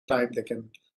time they can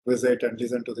visit and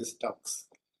listen to these talks.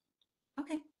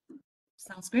 Okay,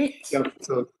 sounds great. Yeah,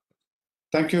 so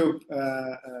thank you,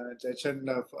 Jiachen.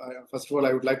 First of all,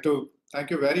 I would like to thank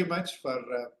you very much for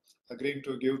agreeing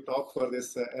to give talk for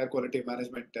this air quality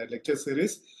management lecture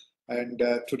series. And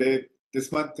today,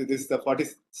 this month, this is the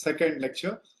 42nd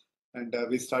lecture, and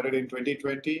we started in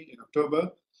 2020 in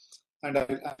October. And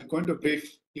I'm going to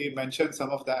briefly mention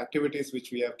some of the activities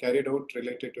which we have carried out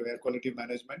related to air quality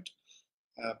management.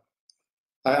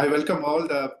 I welcome all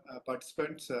the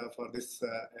participants for this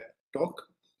talk.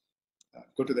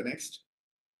 Go to the next.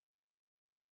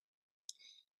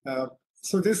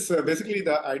 So this basically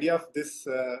the idea of this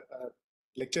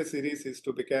lecture series is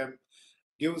to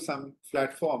give some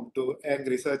platform to young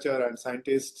researchers and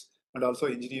scientists and also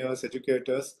engineers,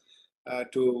 educators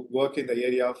to work in the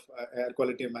area of air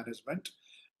quality management,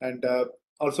 and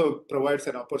also provides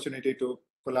an opportunity to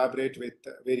collaborate with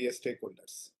various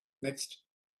stakeholders. Next.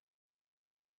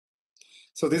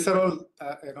 So these are all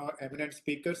eminent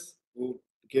speakers who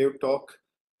gave talk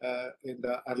in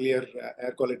the earlier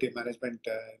air quality management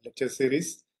lecture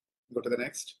series. Go to the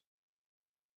next.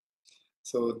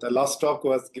 So the last talk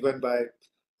was given by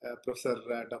Professor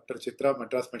Dr. Chitra,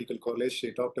 Madras Medical College.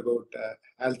 She talked about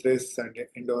health risks and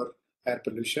indoor air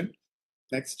pollution.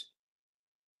 Next.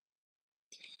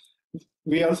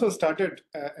 We also started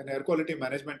an air quality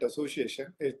management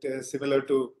association. It is similar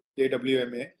to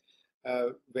AWMA,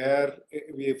 where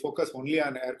we focus only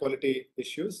on air quality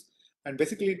issues. And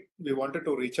basically, we wanted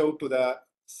to reach out to the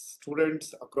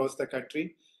students across the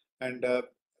country and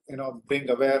bring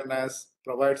awareness,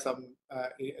 provide some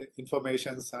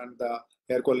information on the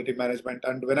air quality management.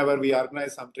 And whenever we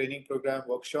organize some training program,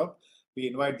 workshop, we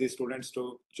invite the students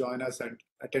to join us and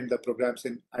attend the programs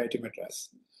in IIT Madras.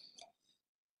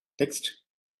 Next.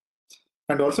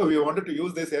 And also, we wanted to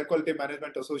use this Air Quality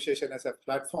Management Association as a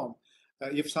platform.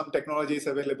 If some technology is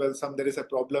available, there is a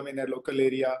problem in a local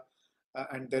area,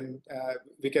 and then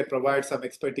we can provide some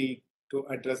expertise to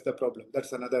address the problem.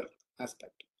 That's another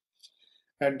aspect.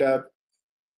 And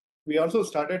we also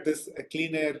started this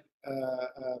clean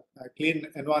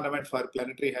environment for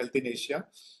planetary health in Asia.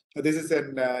 This is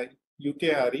an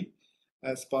UKRE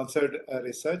sponsored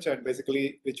research, and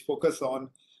basically which focus on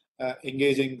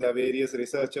engaging the various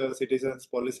researchers, citizens,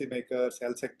 policymakers,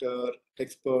 health sector,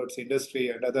 experts, industry,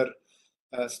 and other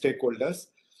stakeholders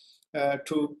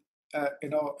to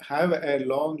have a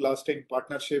long-lasting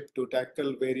partnership to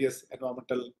tackle various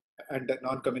environmental and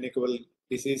non-communicable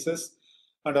diseases,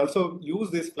 and also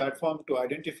use this platform to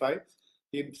identify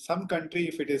in some country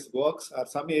if it is works, or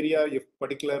some area if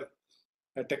particular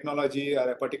technology or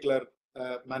a particular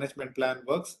management plan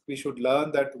works, we should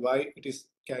learn that why it is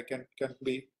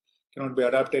cannot be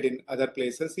adapted in other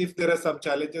places. If there are some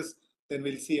challenges, then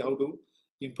we'll see how to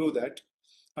improve that.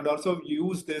 And also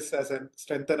use this as a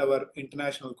strengthen our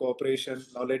international cooperation,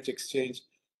 knowledge exchange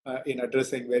in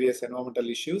addressing various environmental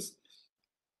issues.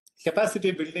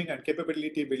 Capacity building and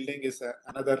capability building is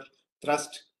another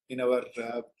thrust in our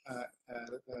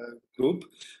group,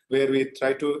 where we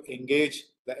try to engage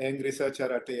the young researcher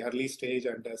at the early stage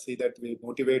and see that we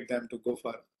motivate them to go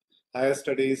for higher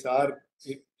studies or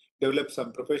develop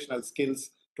some professional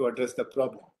skills to address the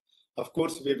problem. Of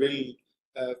course, we will,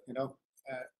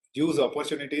 use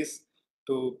opportunities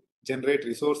to generate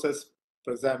resources.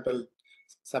 For example,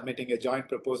 submitting a joint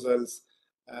proposals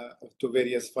to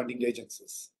various funding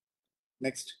agencies.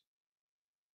 Next.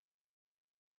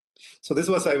 So this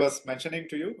was I was mentioning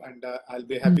to you, and I'll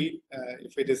be happy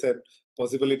if it is a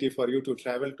possibility for you to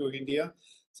travel to India.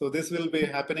 So this will be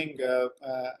happening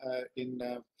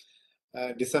in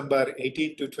December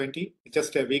 18 to 20,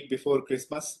 just a week before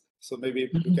Christmas. So maybe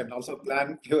you can also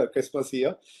plan your Christmas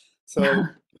here. So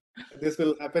this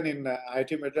will happen in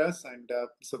IIT Madras, and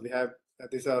so we have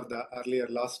these are the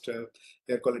last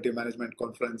air quality management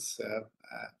conference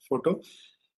photo.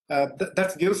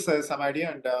 That gives some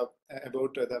idea and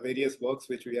about the various works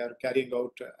which we are carrying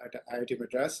out at IIT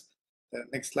Madras.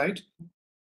 Next slide.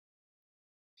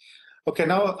 Okay,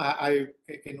 now I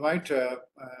invite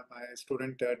my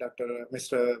student,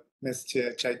 Ms.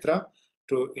 Chaitra,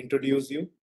 to introduce you,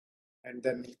 and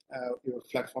then your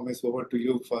platform is over to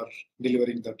you for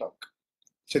delivering the talk.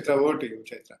 Chaitra, over to you,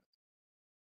 Chaitra.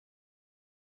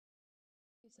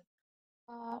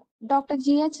 Dr.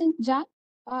 Jiachen Zhang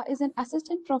is an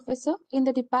assistant professor in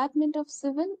the Department of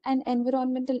Civil and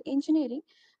Environmental Engineering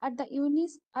at the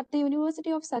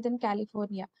University of Southern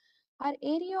California. Our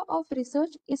area of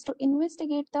research is to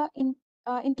investigate the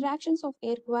interactions of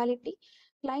air quality,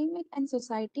 climate, and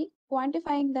society,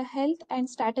 quantifying the health and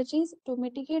strategies to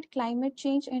mitigate climate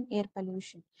change and air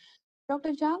pollution.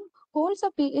 Dr. Zhang holds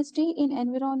a Ph.D. in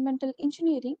Environmental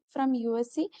Engineering from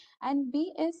USC and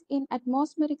BS in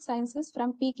Atmospheric Sciences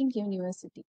from Peking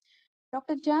University.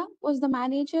 Dr. Zhang was the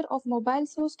manager of Mobile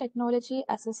Source Technology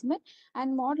Assessment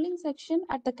and Modeling Section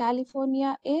at the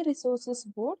California Air Resources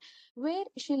Board, where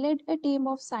she led a team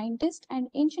of scientists and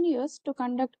engineers to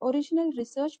conduct original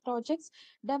research projects,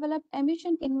 develop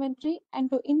emission inventory,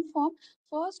 and to inform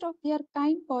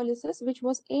first-of-their-kind policies, which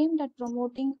was aimed at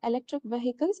promoting electric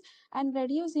vehicles and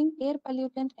reducing air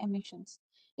pollutant emissions.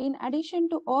 In addition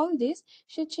to all this,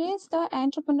 she chairs the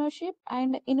Entrepreneurship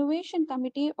and Innovation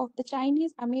Committee of the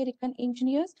Chinese American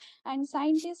Engineers and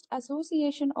Scientists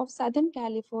Association of Southern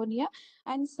California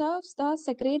and serves the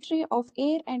Secretary of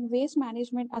Air and Waste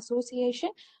Management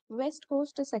Association, West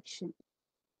Coast Section.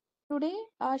 Today,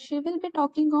 she will be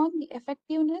talking on the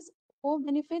effectiveness,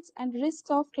 co-benefits, and risks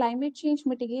of climate change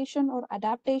mitigation or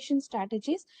adaptation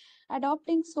strategies,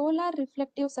 adopting solar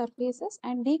reflective surfaces,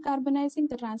 and decarbonizing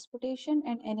the transportation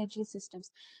and energy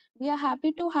systems. We are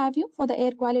happy to have you for the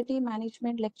Air Quality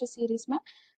Management Lecture Series, ma'am.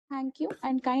 Thank you,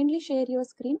 and kindly share your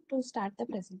screen to start the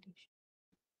presentation.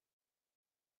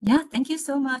 Yeah, thank you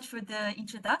so much for the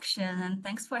introduction, and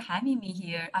thanks for having me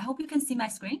here. I hope you can see my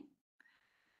screen.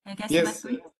 Can you guys see my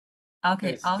screen?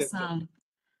 Okay, yes, awesome.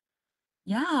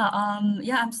 Yeah,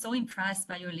 I'm so impressed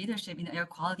by your leadership in air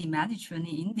quality management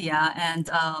in India, and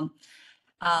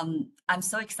I'm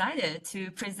so excited to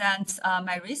present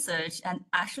my research. And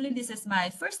actually, this is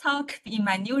my first talk in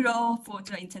my new role for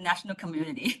the international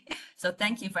community. So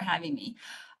thank you for having me.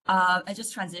 I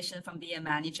just transitioned from being a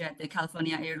manager at the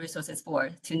California Air Resources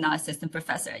Board to now assistant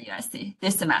professor at USC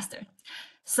this semester.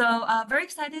 So very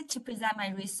excited to present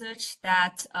my research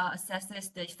that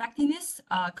assesses the effectiveness,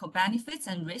 co-benefits,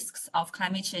 and risks of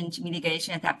climate change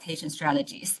mitigation adaptation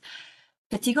strategies.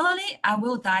 Particularly, I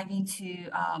will dive into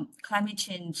climate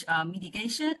change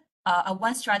mitigation,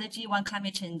 one strategy, one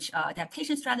climate change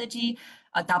adaptation strategy,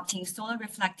 adopting solar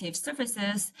reflective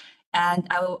surfaces. And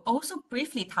I will also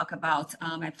briefly talk about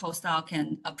my postdoc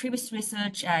and previous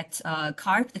research at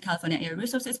CARB, the California Air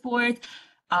Resources Board,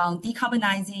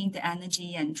 decarbonizing the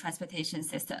energy and transportation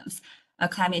systems, a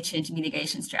climate change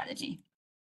mitigation strategy.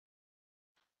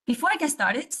 Before I get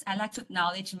started, I'd like to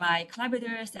acknowledge my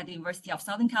collaborators at the University of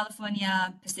Southern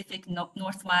California, Pacific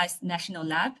Northwest National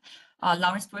Lab,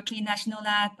 Lawrence Berkeley National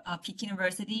Lab, Peking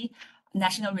University,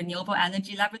 National Renewable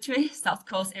Energy Laboratory, South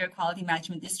Coast Air Quality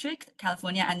Management District,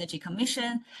 California Energy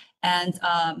Commission, and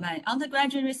my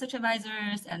undergraduate research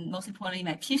advisors, and most importantly,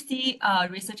 my PhD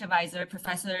research advisor,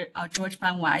 Professor George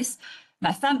Van Weiss,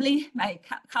 my family, my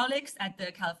colleagues at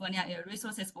the California Air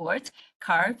Resources Board,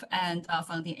 CARB, and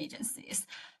funding agencies.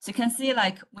 So you can see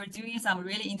like we're doing some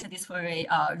really interdisciplinary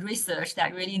research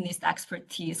that really needs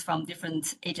expertise from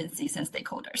different agencies and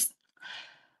stakeholders.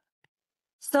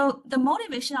 So the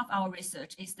motivation of our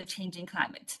research is the changing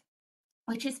climate,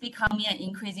 which is becoming an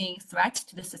increasing threat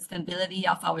to the sustainability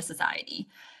of our society.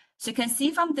 So you can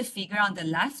see from the figure on the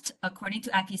left, according to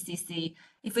IPCC,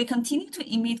 if we continue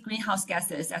to emit greenhouse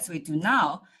gases as we do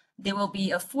now, there will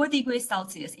be a 4 degrees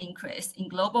Celsius increase in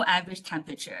global average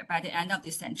temperature by the end of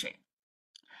this century.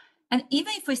 And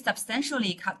even if we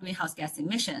substantially cut greenhouse gas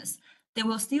emissions, there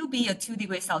will still be a 2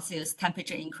 degrees Celsius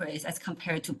temperature increase as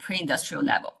compared to pre-industrial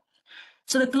level.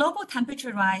 So the global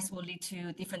temperature rise will lead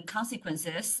to different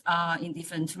consequences in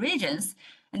different regions.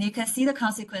 And you can see the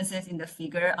consequences in the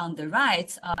figure on the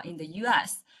right in the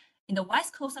US. In the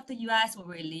west coast of the US where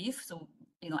we live, so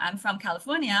I'm from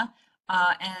California,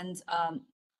 and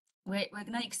we're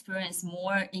going to experience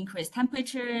more increased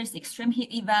temperatures, extreme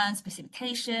heat events,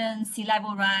 precipitation, sea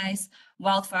level rise,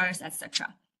 wildfires,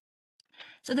 etc.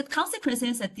 So the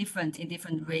consequences are different in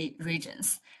different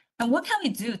regions. And what can we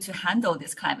do to handle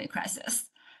this climate crisis?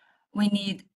 We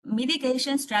need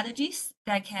mitigation strategies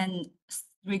that can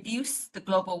reduce the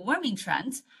global warming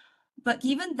trend. But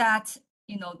given that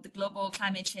the global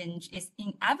climate change is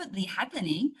inevitably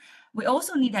happening, we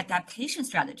also need adaptation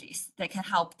strategies that can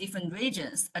help different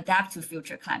regions adapt to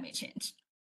future climate change.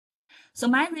 So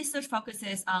my research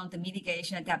focuses on the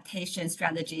mitigation adaptation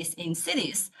strategies in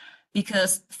cities,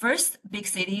 because first, big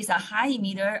cities are high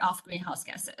emitter of greenhouse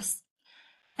gases.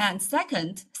 And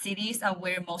second, cities are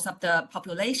where most of the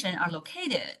population are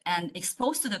located and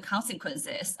exposed to the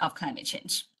consequences of climate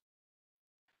change.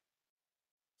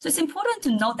 So it's important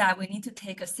to note that we need to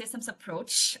take a systems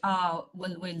approach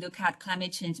when we look at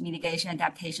climate change mitigation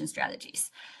adaptation strategies.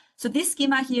 So this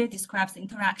schema here describes the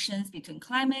interactions between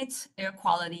climate, air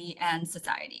quality, and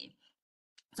society.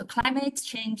 So climate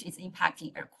change is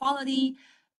impacting air quality,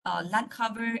 land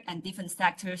cover, and different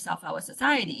sectors of our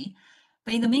society.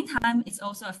 But in the meantime, it's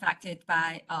also affected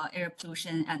by air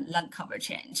pollution and land cover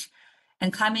change.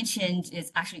 And climate change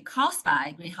is actually caused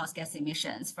by greenhouse gas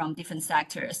emissions from different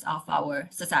sectors of our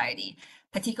society,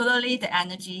 particularly the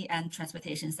energy and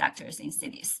transportation sectors in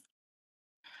cities.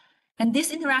 And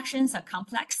these interactions are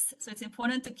complex, so it's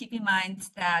important to keep in mind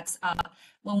that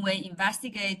when we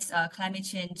investigate climate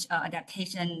change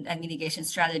adaptation and mitigation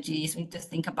strategies, we need to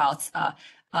think about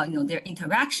their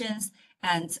interactions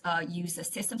and use a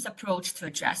systems approach to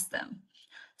address them.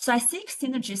 So I seek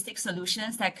synergistic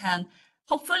solutions that can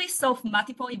hopefully solve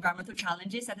multiple environmental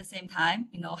challenges at the same time,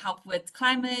 help with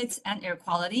climate and air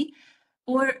quality,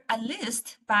 or at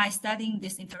least by studying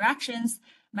these interactions,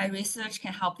 my research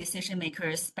can help decision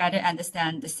makers better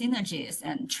understand the synergies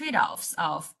and trade-offs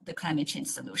of the climate change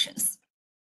solutions.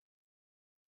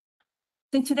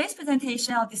 In today's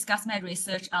presentation, I'll discuss my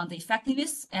research on the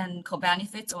effectiveness and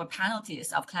co-benefits or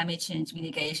penalties of climate change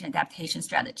mitigation adaptation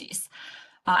strategies.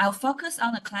 I'll focus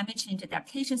on the climate change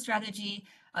adaptation strategy,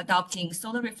 adopting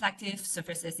solar reflective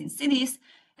surfaces in cities,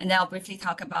 and then I'll briefly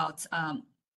talk about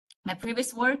my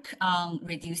previous work on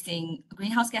reducing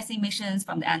greenhouse gas emissions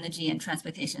from the energy and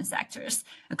transportation sectors,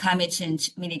 a climate change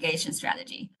mitigation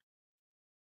strategy.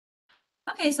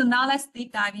 Okay, so now let's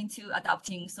deep dive into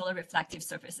adopting solar reflective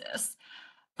surfaces.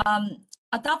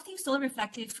 Adopting solar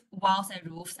reflective walls and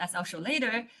roofs, as I'll show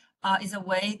later, is a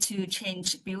way to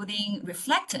change building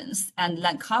reflectance and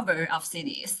land cover of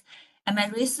cities. And my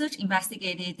research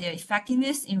investigated their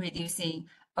effectiveness in reducing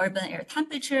urban air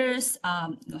temperatures,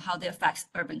 how they affect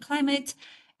urban climate,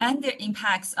 and their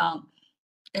impacts on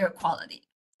air quality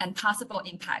and possible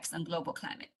impacts on global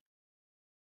climate.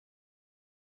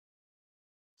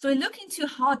 So we look into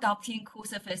how adopting cool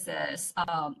surfaces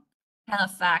can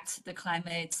affect the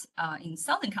climate in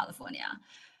Southern California.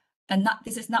 And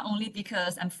this is not only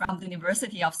because I'm from the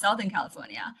University of Southern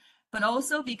California, but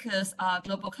also because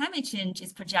global climate change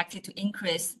is projected to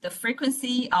increase the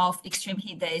frequency of extreme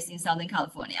heat days in Southern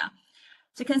California.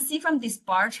 So you can see from these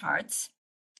bar charts,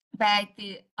 by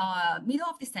the middle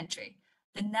of the century,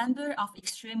 the number of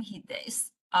extreme heat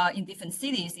days in different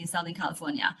cities in Southern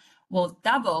California will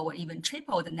double or even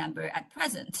triple the number at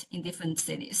present in different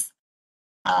cities.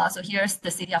 So here's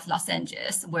the city of Los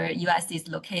Angeles, where USC is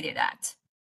located at.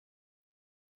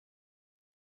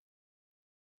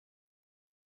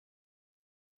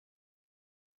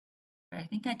 I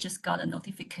think I just got a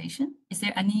notification. Is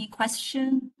there any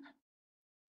question?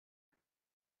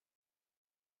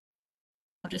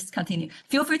 I'll just continue.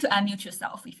 Feel free to unmute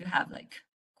yourself if you have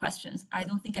questions. I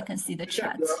don't think I can see the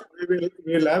chat.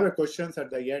 We'll have questions at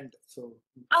the end. So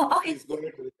okay. Please go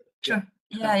ahead with it. Sure.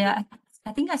 Yeah.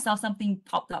 I think I saw something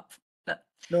popped up, but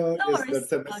no worries.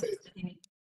 That's a message.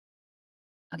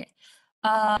 Okay.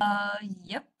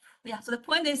 Yep. Yeah, so the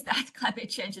point is that climate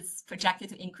change is projected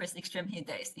to increase extreme heat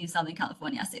days in Southern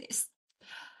California cities.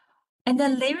 And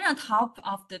then layering on top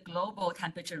of the global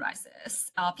temperature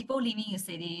rises, people living in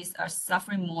cities are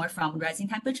suffering more from rising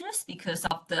temperatures because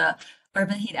of the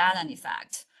urban heat island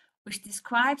effect, which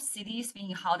describes cities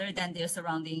being hotter than their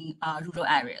surrounding rural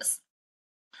areas.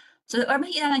 So the urban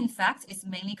heat island effect is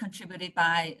mainly contributed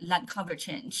by land cover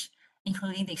change,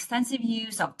 including the extensive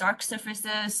use of dark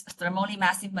surfaces, thermally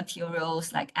massive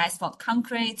materials like asphalt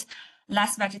concrete,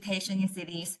 less vegetation in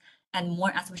cities, and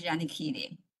more anthropogenic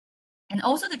heating. And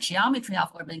also the geometry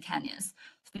of urban canyons.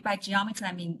 So by geometry,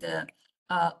 I mean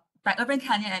by urban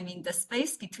canyon, I mean the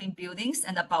space between buildings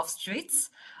and above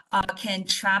streets can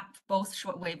trap both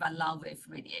shortwave and longwave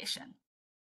radiation.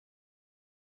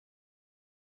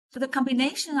 So the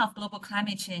combination of global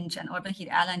climate change and urban heat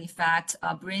island effect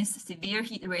brings severe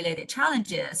heat-related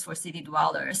challenges for city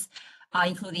dwellers,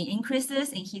 including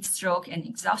increases in heat stroke and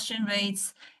exhaustion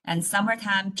rates and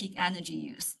summertime peak energy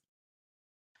use.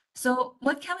 So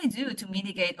what can we do to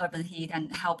mitigate urban heat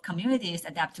and help communities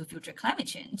adapt to future climate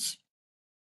change?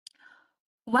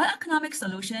 One economic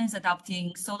solution is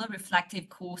adopting solar reflective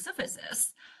cool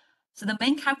surfaces. So the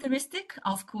main characteristic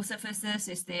of cool surfaces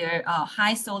is their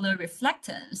high solar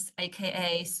reflectance,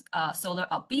 aka solar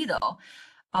albedo,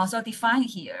 also defined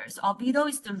here. So albedo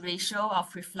is the ratio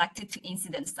of reflected to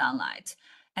incident sunlight,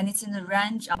 and it's in the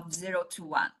range of 0 to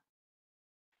 1.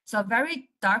 So a very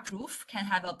dark roof can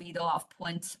have albedo of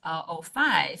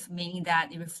 0.05, meaning that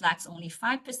it reflects only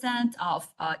 5%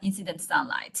 of incident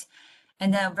sunlight.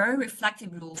 And then a very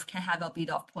reflective roof can have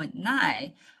albedo of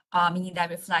 0.9, meaning that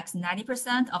reflects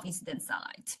 90% of incident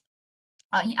sunlight.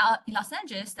 In Los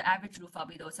Angeles, the average roof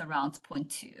albedo is around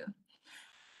 0.2.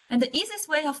 And the easiest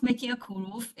way of making a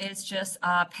cool roof is just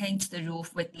paint the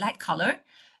roof with light color.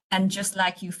 And just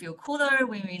like you feel cooler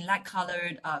when you're in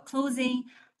light-colored clothing,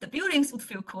 the buildings would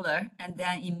feel cooler and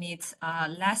then emit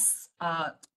less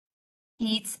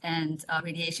heat and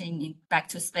radiation back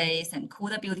to space and cool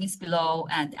the buildings below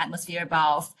and atmosphere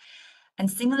above. And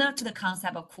similar to the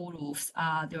concept of cool roofs,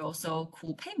 there are also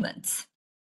cool pavements.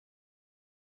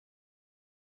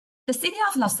 The city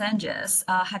of Los Angeles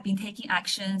have been taking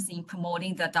actions in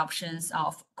promoting the adoptions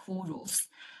of cool roofs.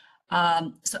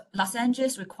 So Los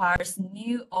Angeles requires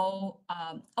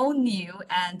all new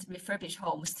and refurbished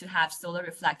homes to have solar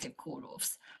reflective cool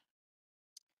roofs.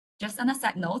 Just on a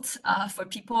side note, for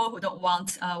people who don't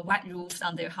want white roofs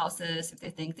on their houses if they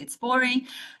think it's boring,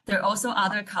 there are also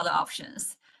other color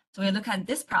options. So when you look at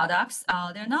these products,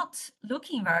 they're not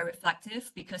looking very reflective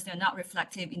because they're not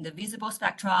reflective in the visible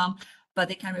spectrum, but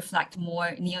they can reflect more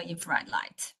near-infrared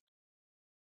light.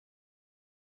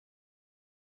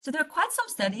 So there are quite some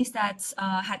studies that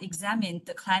had examined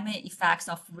the climate effects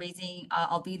of raising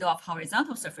albedo of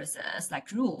horizontal surfaces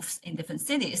like roofs in different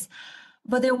cities.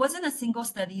 But there wasn't a single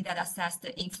study that assessed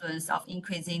the influence of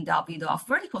increasing the albedo of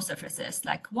vertical surfaces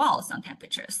like walls on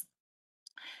temperatures.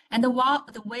 And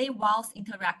the way walls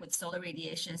interact with solar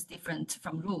radiation is different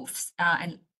from roofs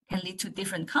and can lead to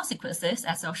different consequences,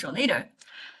 as I'll show later.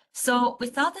 So we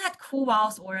thought that cool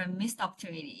walls were a missed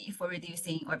opportunity for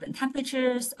reducing urban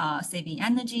temperatures, saving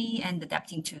energy, and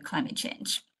adapting to climate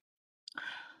change.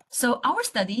 So our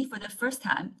study, for the first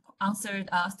time, answered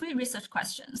 3 research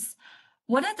questions.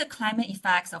 What are the climate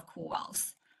effects of cool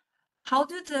walls? How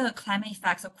do the climate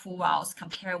effects of cool walls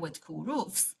compare with cool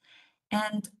roofs?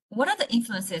 And what are the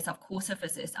influences of cool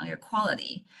surfaces on air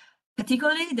quality?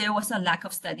 Particularly, there was a lack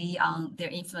of study on their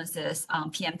influences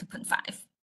on PM 2.5.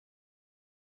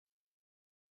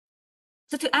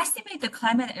 So to estimate the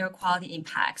climate and air quality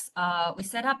impacts, we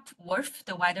set up WRF,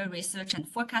 the Wider Research and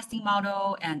Forecasting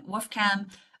Model, and WRF-Chem,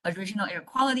 a regional air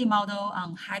quality model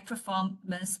on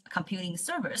high-performance computing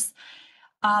servers.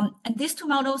 And these 2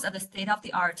 models are the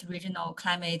state-of-the-art regional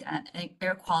climate and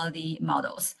air quality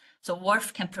models. So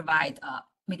WRF can provide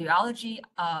meteorology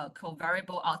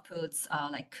covariable outputs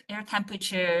like air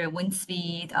temperature, wind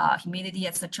speed, humidity,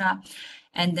 etc.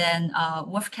 And then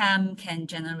WRF-Chem can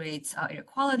generate air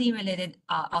quality related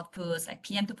outputs like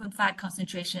PM 2.5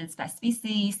 concentrations by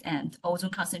species and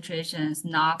ozone concentrations,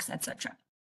 NOx, etc.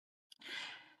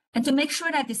 And to make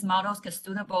sure that these models get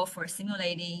suitable for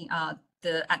simulating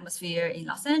the atmosphere in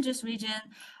Los Angeles region,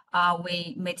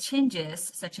 we made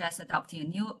changes such as adopting a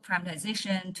new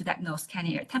parameterization to diagnose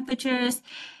canyon air temperatures.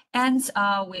 And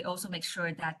we also make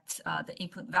sure that the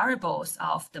input variables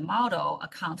of the model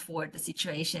account for the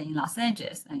situation in Los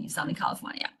Angeles and in Southern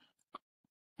California.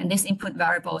 And these input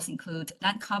variables include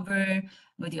land cover,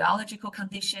 meteorological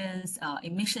conditions,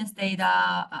 emissions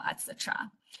data,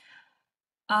 etc.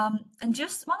 And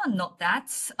just want to note that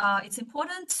it's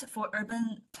important for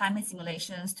urban climate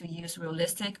simulations to use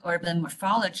realistic urban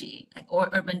morphology or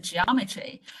urban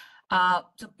geometry.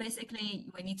 So basically,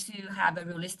 we need to have a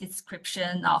realistic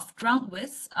description of ground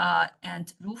width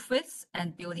and roof width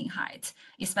and building height,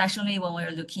 especially when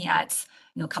we're looking at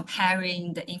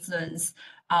comparing the influence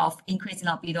of increasing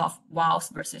albedo of walls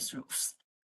versus roofs.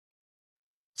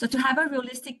 So to have a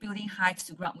realistic building height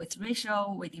to ground width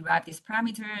ratio, we derived these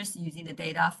parameters using the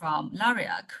data from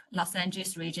LARIAC, Los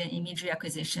Angeles Region Imagery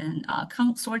Acquisition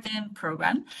Consortium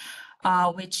Program,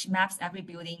 which maps every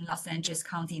building in Los Angeles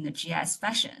County in a GIS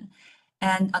fashion.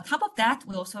 And on top of that,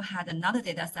 we also had another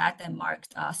data set that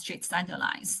marked street center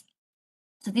lines.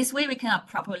 So this way we can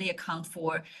properly account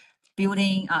for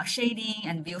building shading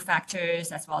and view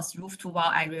factors, as well as roof to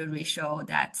wall area ratio,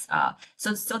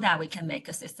 so that we can make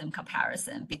a system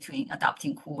comparison between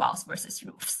adopting cool walls versus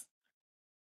roofs.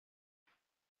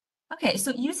 Okay,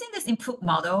 so using this input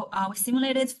model, we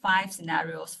simulated 5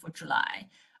 scenarios for July.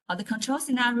 The control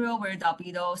scenario where the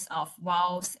albedos of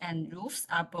walls and roofs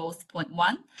are both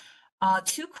 0.1.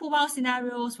 2 cool wall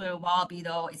scenarios where wall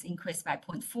albedo is increased by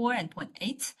 0.4 and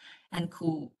 0.8, and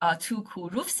 2 cool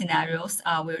roof scenarios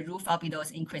where roof albedo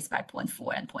is increased by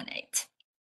 0.4 and 0.8.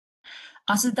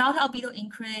 So delta albedo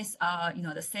increase,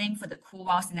 the same for the cool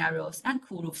wall scenarios and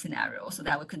cool roof scenarios, so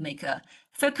that we could make a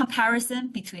fair comparison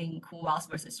between cool walls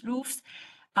versus roofs.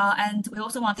 And we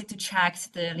also wanted to check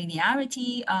the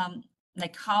linearity,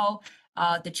 like how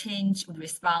the change would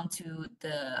respond to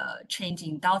the change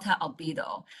in delta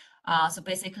albedo. So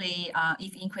basically,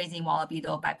 if increasing wall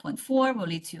albedo by 0.4 will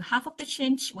lead to half of the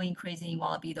change when increasing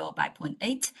wall albedo by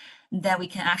 0.8, then we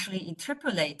can actually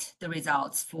interpolate the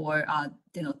results for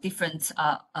different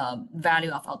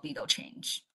value of albedo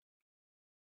change.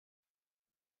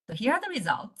 So here are the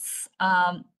results.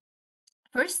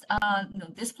 First,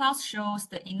 this plot shows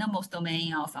the innermost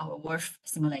domain of our WRF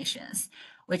simulations,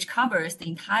 which covers the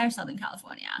entire Southern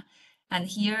California. And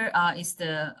here is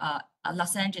the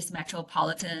Los Angeles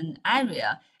metropolitan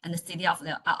area, and the city of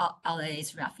LA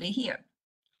is roughly here.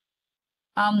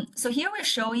 So here we're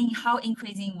showing how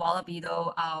increasing wall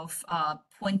albedo of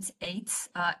 0.8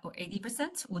 or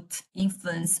 80% would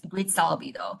influence grid cell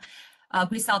albedo.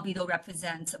 Grid cell albedo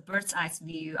represents a bird's eye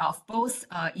view of both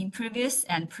impervious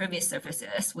and pervious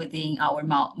surfaces within our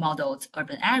modeled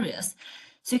urban areas.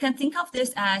 So you can think of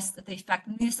this as the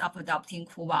effectiveness of adopting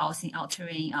cool walls in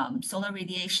altering solar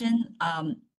radiation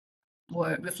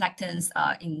or reflectance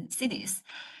in cities.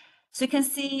 So you can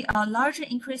see larger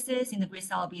increases in the grid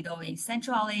cell albedo in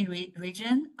central LA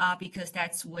region because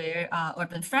that's where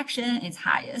urban fraction is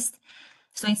highest.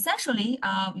 So essentially,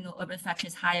 urban fraction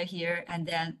is higher here, and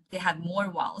then they have more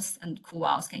walls, and cool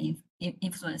walls can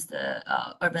influence the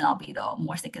urban albedo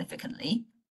more significantly.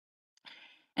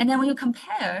 And then when you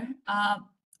compare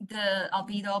the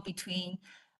albedo between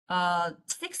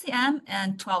 6 a.m.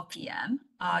 and 12 p.m.,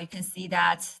 you can see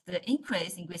that the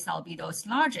increase in grid cell albedo is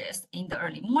largest in the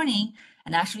early morning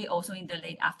and actually also in the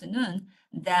late afternoon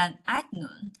than at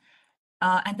noon.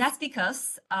 And that's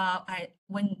because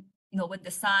when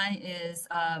the sun is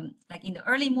like in the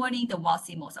early morning, the walls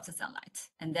see most of the sunlight.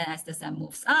 And then as the sun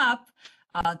moves up,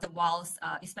 the walls,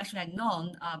 especially at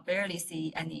noon, barely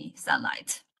see any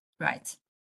sunlight, right?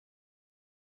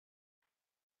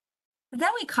 Then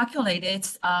we calculated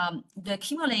the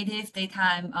cumulative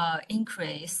daytime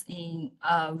increase in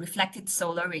reflected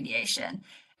solar radiation.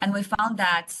 And we found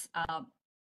that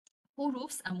cool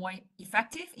roofs are more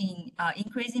effective in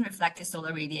increasing reflected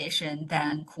solar radiation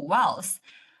than cool walls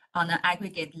on an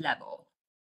aggregate level.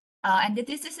 And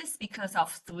this is because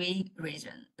of three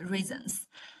reasons.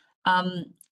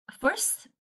 First,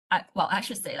 I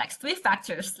should say like three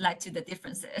factors led to the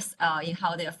differences in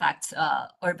how they affect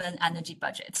urban energy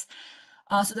budgets.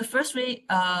 So the first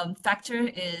factor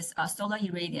is solar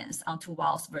irradiance onto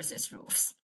walls versus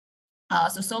roofs.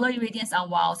 So solar irradiance on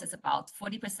walls is about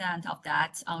 40% of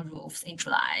that on roofs in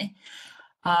July.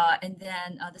 And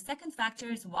then the second factor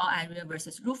is wall area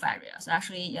versus roof area. So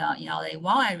actually in LA,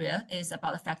 wall area is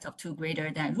about a factor of 2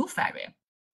 greater than roof area.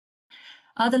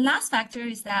 The last factor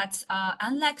is that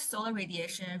unlike solar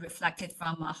radiation reflected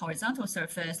from a horizontal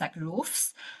surface like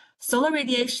roofs, solar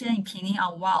radiation impinging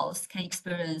on walls can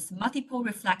experience multiple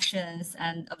reflections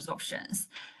and absorptions,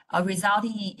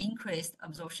 resulting in increased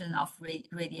absorption of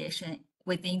radiation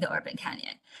within the urban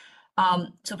canyon.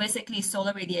 So basically,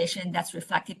 solar radiation that's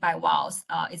reflected by walls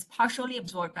is partially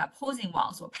absorbed by opposing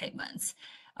walls or pavements,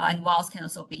 and walls can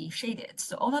also be shaded.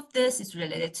 So all of this is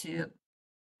related to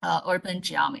urban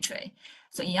geometry.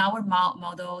 So in our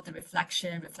model, the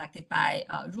reflection reflected by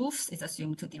roofs is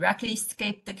assumed to directly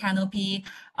escape the canopy,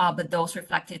 but those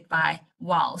reflected by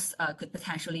walls could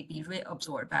potentially be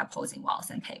reabsorbed by opposing walls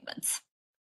and pavements,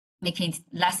 making it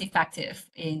less effective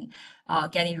in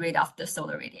getting rid of the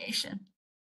solar radiation.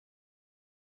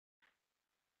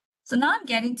 So now I'm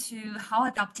getting to how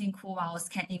adopting cool walls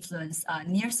can influence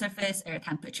near-surface air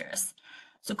temperatures.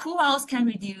 So cool walls can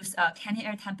reduce canyon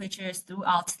air temperatures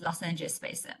throughout Los Angeles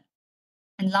basin.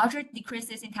 And larger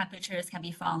decreases in temperatures can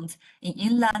be found in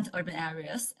inland urban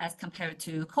areas as compared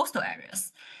to coastal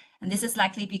areas. And this is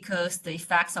likely because the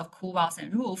effects of cool walls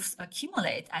and roofs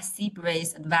accumulate as sea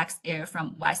breeze advances air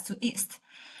from west to east.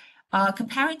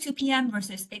 Comparing 2 p.m.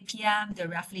 versus 8 p.m., there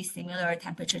are roughly similar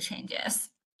temperature changes.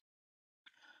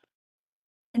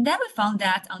 And then we found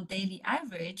that on daily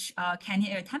average,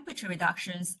 canyon air temperature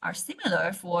reductions are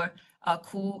similar for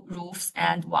cool roofs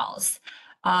and walls.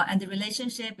 And the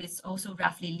relationship is also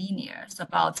roughly linear. So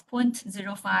about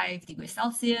 0.05 degrees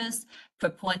Celsius per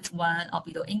 0.1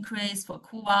 albedo increase for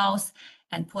cool walls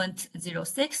and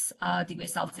 0.06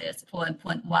 degrees Celsius for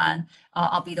 0.1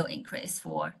 albedo increase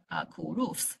for cool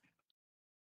roofs.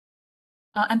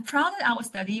 I'm proud that our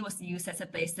study was used as a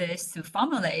basis to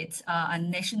formulate a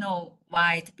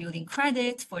nationwide building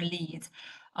credit for LEED,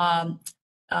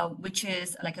 which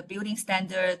is like a building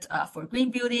standard for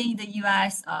green building in the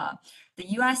US. The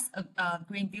US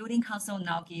Green Building Council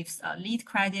now gives LEED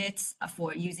credits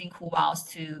for using cool walls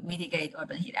to mitigate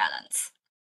urban heat islands.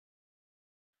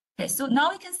 Okay, so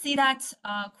now we can see that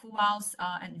cool walls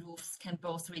and roofs can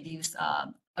both reduce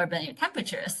urban air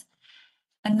temperatures.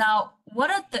 And now, what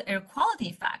are the air quality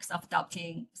effects of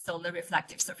adopting solar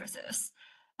reflective surfaces?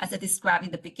 As I described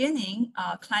in the beginning,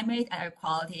 climate and air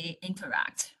quality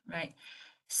interact, right?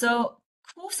 So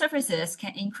cool surfaces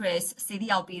can increase city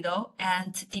albedo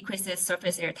and decreases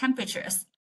surface air temperatures.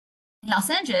 In Los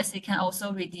Angeles, it can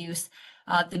also reduce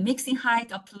the mixing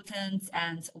height of pollutants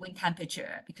and wind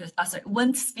temperature because,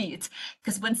 wind speed,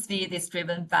 because wind speed is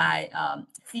driven by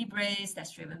sea breeze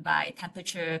that's driven by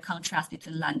temperature contrast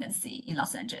between land and sea in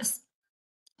Los Angeles.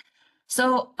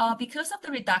 So because of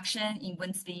the reduction in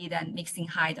wind speed and mixing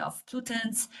height of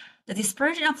pollutants, the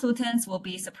dispersion of pollutants will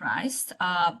be suppressed.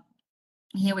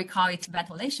 Here we call it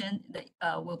ventilation,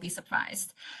 that will be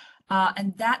suppressed.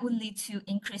 And that will lead to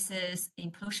increases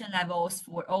in pollution levels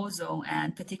for ozone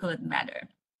and particulate matter.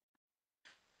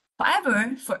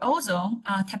 However, for ozone,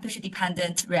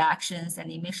 temperature-dependent reactions and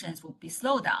emissions will be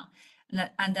slowed down.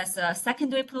 And as a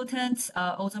secondary pollutant,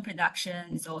 ozone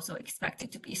production is also expected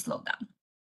to be slowed down.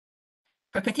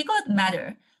 For particulate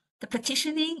matter, the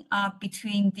partitioning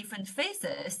between different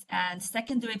phases and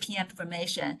secondary PM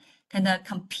formation can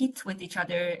compete with each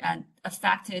other and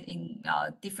affect it in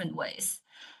different ways.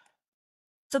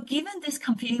 So given these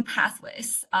competing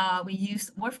pathways, we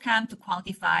use WRF-Chem to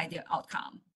quantify their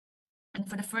outcome. And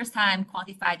for the first time,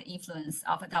 quantify the influence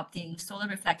of adopting solar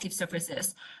reflective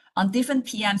surfaces on different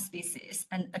PM species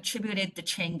and attributed the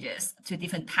changes to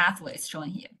different pathways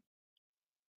shown here.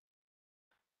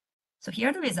 So here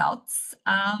are the results.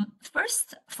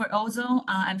 First, for ozone,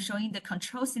 I'm showing the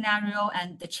control scenario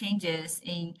and the changes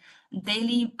in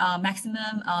daily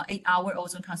maximum 8-hour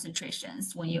ozone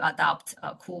concentrations when you adopt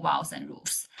cool walls and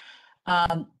roofs.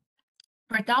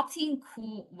 For adopting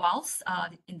cool walls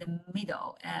in the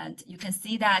middle, and you can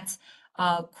see that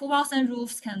cool walls and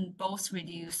roofs can both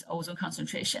reduce ozone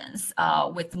concentrations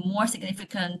with more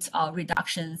significant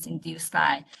reductions induced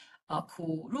by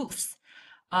cool roofs.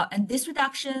 And these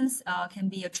reductions can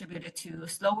be attributed to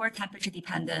slower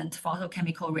temperature-dependent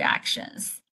photochemical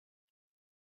reactions.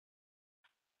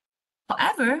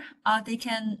 However, they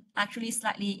can actually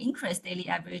slightly increase daily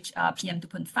average PM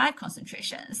 2.5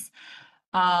 concentrations.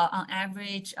 On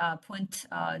average,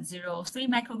 0.03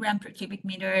 microgram per cubic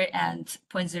meter and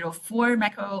 0.04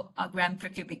 microgram per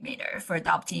cubic meter for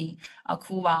adopting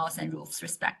cool walls and roofs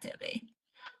respectively.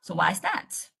 So why is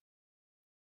that?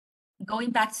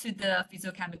 Going back to the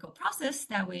physiochemical processes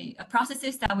that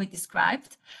we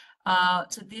described,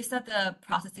 so these are the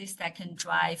processes that can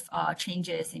drive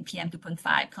changes in PM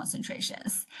 2.5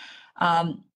 concentrations.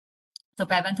 So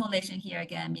by ventilation here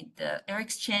again, I mean the air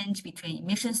exchange between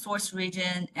emission source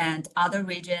region and other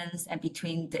regions, and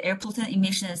between the air pollutant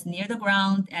emissions near the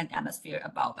ground and atmosphere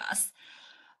above us.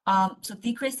 So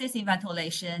decreases in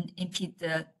ventilation impede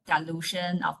the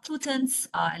dilution of pollutants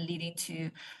and leading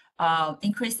to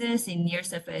increases in near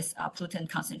surface pollutant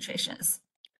concentrations.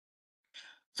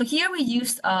 So here we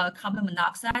used carbon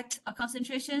monoxide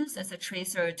concentrations as a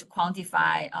tracer to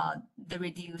quantify the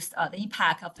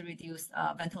impact of the reduced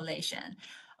ventilation,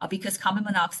 because carbon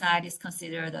monoxide is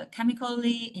considered a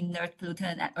chemically inert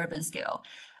pollutant at urban scale,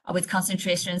 with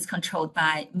concentrations controlled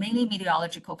by mainly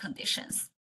meteorological conditions.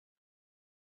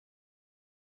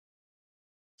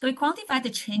 So we quantified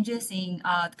the changes in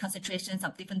concentrations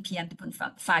of different PM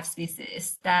 2.5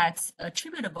 species that's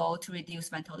attributable to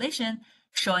reduced ventilation,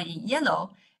 shown in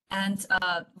yellow, and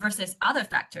versus other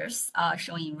factors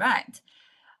shown in red.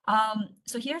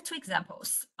 So here are two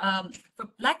examples. For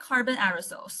black carbon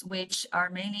aerosols, which are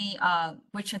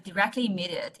directly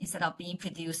emitted instead of being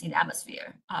produced in the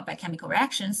atmosphere by chemical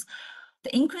reactions,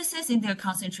 the increases in their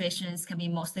concentrations can be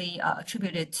mostly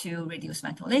attributed to reduced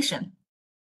ventilation.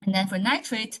 And then for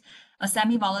nitrate, a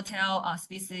semi-volatile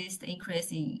species, the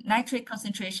increase in nitrate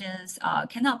concentrations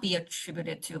cannot be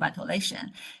attributed to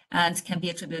ventilation and can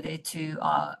be attributed to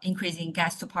increasing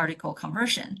gas-to-particle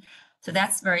conversion. So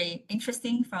that's very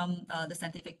interesting from the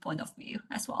scientific point of view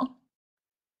as well.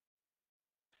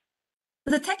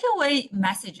 The takeaway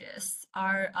messages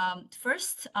are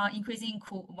first, increasing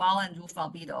cool wall and roof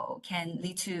albedo can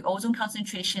lead to ozone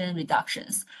concentration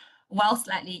reductions, while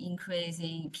slightly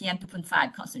increasing PM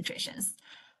 2.5 concentrations.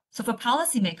 So for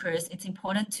policymakers, it's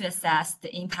important to assess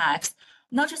the impacts,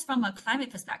 not just from a climate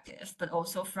perspective, but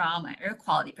also from an air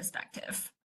quality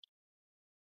perspective.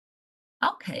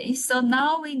 Okay, so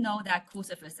now we know that cool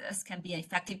surfaces can be an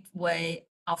effective way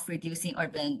of reducing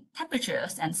urban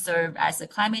temperatures and serve as a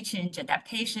climate change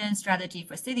adaptation strategy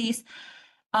for cities,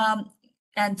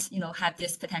 and have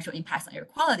this potential impacts on air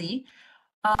quality.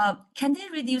 Can they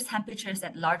reduce temperatures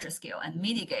at larger scale and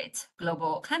mitigate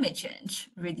global climate change,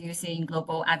 reducing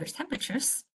global average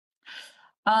temperatures?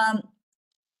 The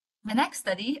next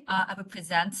study I will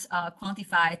present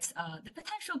quantified the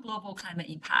potential global climate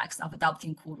impacts of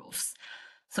adopting cool roofs.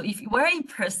 So if you were in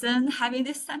person having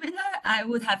this seminar, I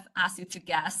would have asked you to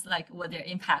guess what their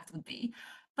impact would be,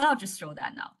 but I'll just show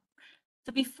that now.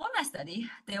 So before my study,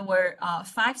 there were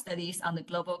 5 studies on the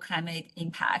global climate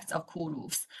impacts of cool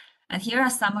roofs. And here I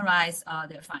summarize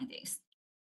their findings.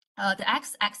 The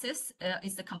x-axis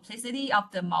is the complexity of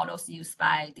the models used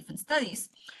by different studies.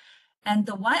 And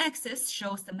the y-axis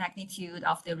shows the magnitude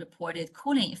of the reported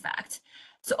cooling effect.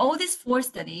 So all these 4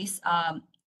 studies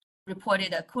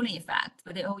reported a cooling effect,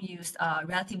 but they all used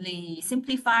relatively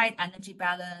simplified energy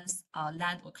balance,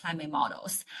 land or climate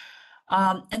models.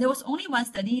 And there was only one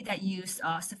study that used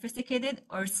a sophisticated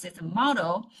Earth system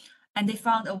model, and they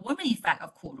found a warming effect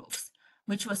of cool roofs,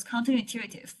 which was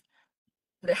counterintuitive.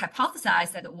 They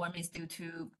hypothesized that the warming is due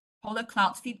to polar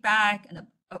cloud feedback and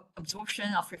the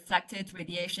absorption of reflected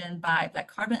radiation by black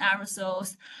carbon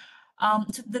aerosols.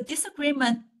 So the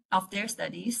disagreement of their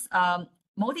studies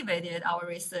motivated our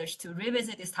research to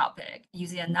revisit this topic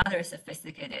using another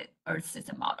sophisticated Earth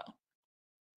system model.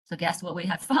 So guess what we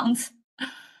have found?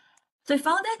 So we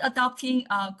found that adopting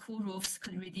cool roofs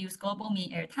could reduce global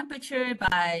mean air temperature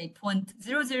by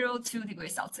 0.002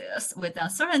 degrees Celsius with a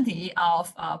certainty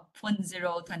of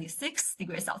 0.026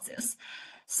 degrees Celsius.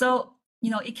 So,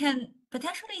 it can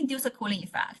potentially induce a cooling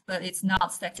effect, but it's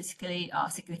not statistically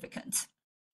significant.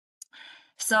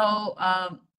 So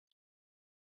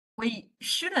we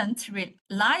shouldn't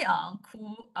rely on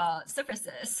cool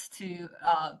surfaces to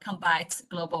combat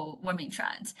global warming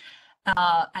trends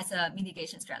as a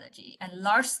mitigation strategy. And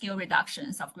large-scale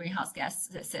reductions of greenhouse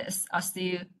gases are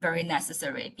still very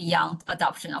necessary beyond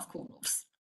adoption of cool roofs.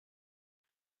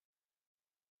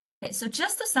 Okay, so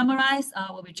just to summarize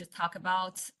what we just talked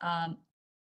about,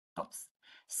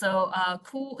 So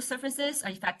cool surfaces are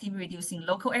effectively reducing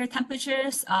local air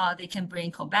temperatures. They can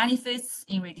bring co-benefits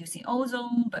in reducing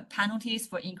ozone, but penalties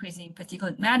for increasing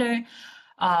particulate matter,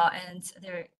 and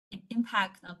their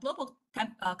impact on global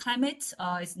climate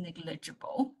is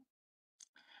negligible.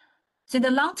 So in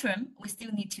the long term, we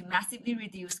still need to massively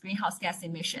reduce greenhouse gas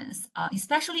emissions,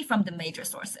 especially from the major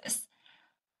sources.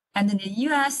 And in the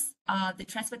US, the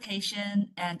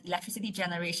transportation and electricity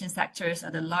generation sectors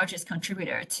are the largest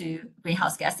contributor to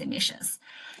greenhouse gas emissions.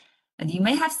 And you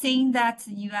may have seen that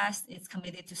the US is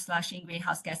committed to slashing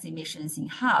greenhouse gas emissions in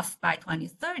half by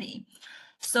 2030.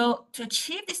 So to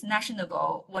achieve this national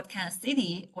goal, what can a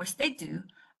city or state do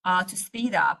to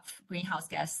speed up greenhouse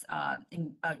gas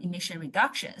emission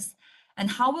reductions? And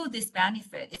how will this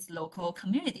benefit its local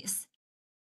communities?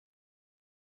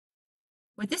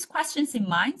 With these questions in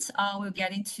mind, we'll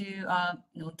get into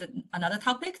another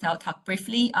topic. I'll talk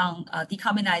briefly on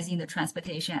decarbonizing the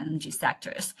transportation and energy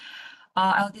sectors.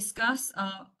 I'll discuss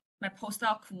my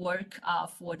postdoc work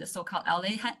for the so-called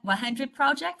LA 100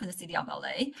 project for the city of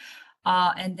LA.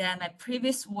 And then my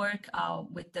previous work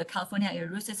with the California Air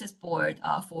Resources Board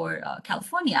for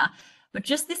California. But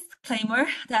just disclaimer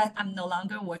that I'm no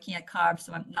longer working at CARB,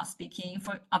 so I'm not speaking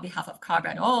on behalf of CARB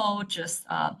at all, just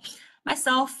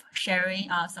myself sharing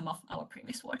some of our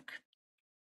previous work.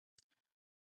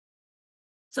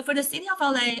 So for the city of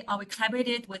LA, we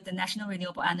collaborated with the National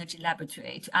Renewable Energy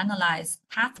Laboratory to analyze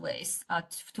pathways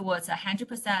towards a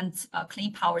 100%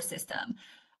 clean power system,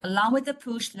 along with the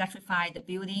push to electrify the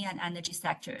building and energy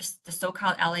sectors, the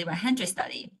so-called LA 100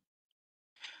 study.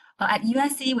 At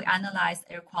USC, we analyzed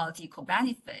air quality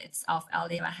co-benefits of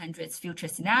LA 100's future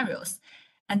scenarios.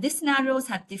 And these scenarios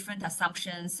have different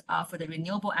assumptions for the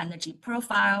renewable energy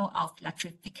profile of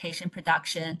electrification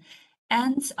production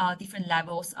and different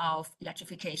levels of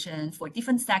electrification for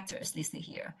different sectors listed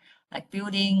here, like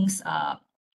buildings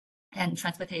and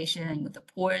transportation, the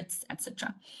ports,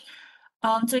 etc.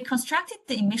 So we constructed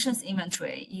the emissions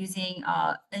inventory using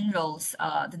NRO's,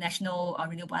 the National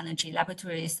Renewable Energy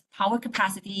Laboratory's power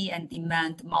capacity and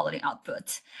demand modeling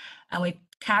output. And we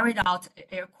carried out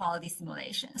air quality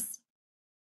simulations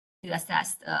to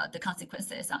assess the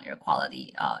consequences on air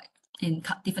quality in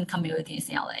different communities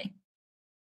in LA.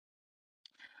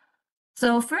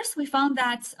 So first, we found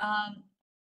that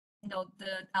the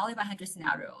LA 100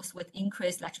 scenarios with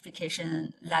increased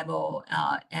electrification level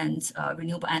and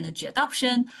renewable energy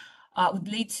adoption would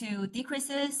lead to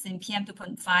decreases in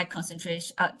PM2.5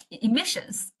 concentration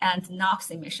emissions and NOx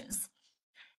emissions.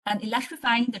 And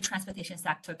electrifying the transportation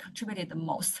sector contributed the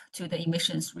most to the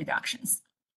emissions reductions.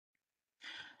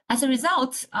 As a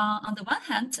result, on the one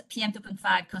hand,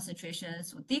 PM2.5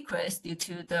 concentrations will decrease due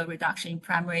to the reduction in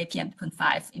primary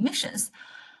PM2.5 emissions.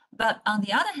 But on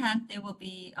the other hand, there would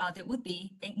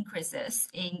be increases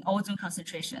in ozone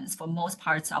concentrations for most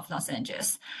parts of Los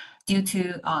Angeles due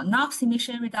to NOx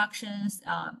emission reductions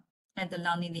and the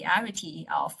nonlinearity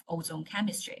of ozone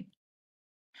chemistry.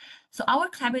 So our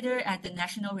collaborator at the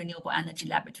National Renewable Energy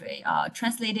Laboratory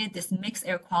translated this mixed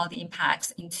air quality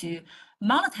impacts into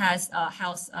monetized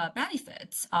health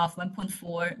benefits of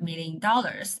 $1.4 million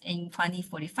in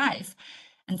 2045.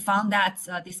 And found that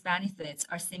these benefits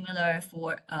are similar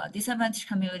for disadvantaged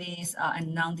communities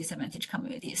and non-disadvantaged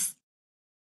communities.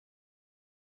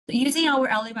 So using our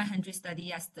LA 100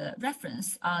 study as the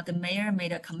reference, the mayor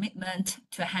made a commitment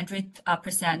to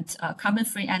 100%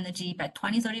 carbon-free energy by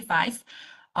 2035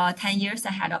 10 years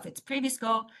ahead of its previous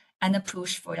goal, and a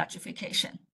push for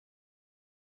electrification.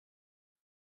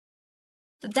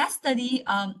 So that study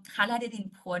highlighted the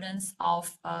importance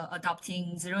of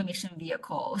adopting zero-emission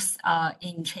vehicles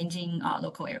in changing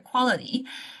local air quality.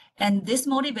 And this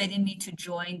motivated me to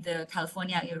join the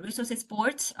California Air Resources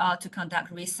Board to conduct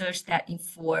research that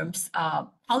informs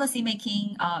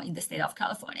policymaking in the state of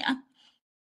California.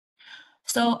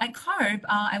 So at CARB,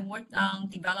 I worked on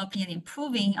developing and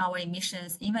improving our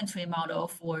emissions inventory model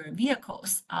for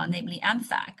vehicles, namely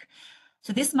MFAC.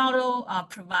 So this model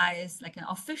provides like an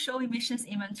official emissions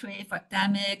inventory for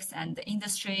academics and the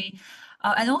industry,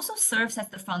 and also serves as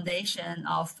the foundation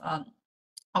of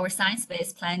our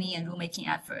science-based planning and rulemaking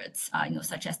efforts,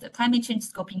 such as the climate change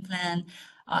scoping plan,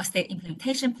 state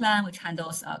implementation plan, which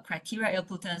handles criteria air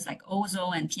pollutants like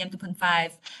ozone and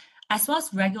PM2.5, as well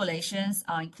as regulations,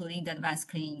 including the advanced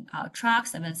clean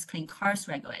trucks, advanced clean cars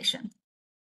regulation.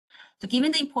 So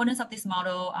given the importance of this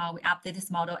model, we update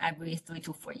this model every 3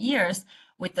 to 4 years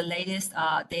with the latest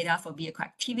data for vehicle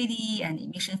activity and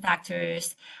emission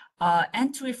factors,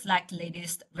 and to reflect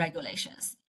latest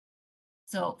regulations.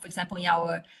 So for example, in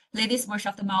our latest version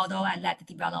of the model, I led the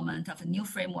development of a new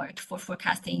framework for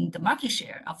forecasting the market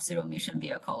share of zero-emission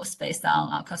vehicles based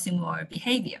on consumer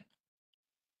behavior.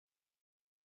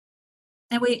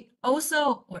 And we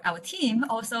also, or our team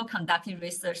also conducted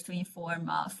research to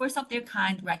inform first of their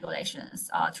kind regulations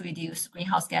to reduce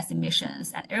greenhouse gas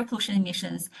emissions and air pollution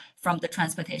emissions from the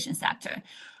transportation sector.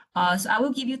 So I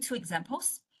will give you 2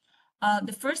 examples.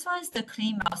 The first one is the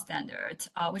Clean Mile Standard,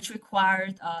 which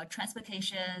required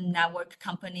transportation network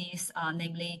companies,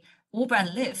 namely Uber and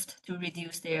Lyft, to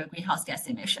reduce their greenhouse gas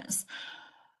emissions.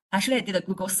 Actually, I did a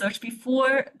Google search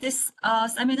before this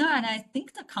seminar, and I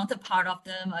think the counterpart of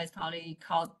them is probably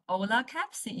called Ola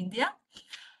Cabs in India.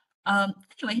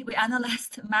 Anyway, we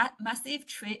analyzed massive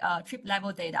trip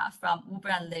level data from Uber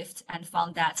and Lyft and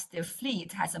found that their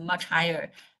fleet has a much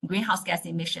higher greenhouse gas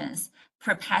emissions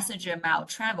per passenger mile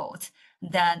traveled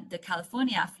than the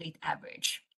California fleet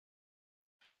average.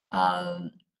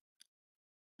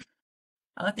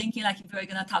 I was thinking like if we were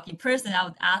going to talk in person, I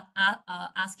would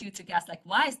ask you to guess like,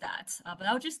 why is that? But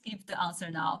I'll just give the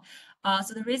answer now.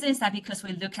 So the reason is that because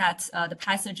we look at the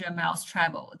passenger miles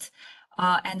traveled.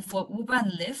 And for Uber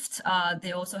and Lyft,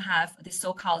 they also have the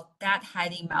so-called dead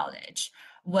hiding mileage,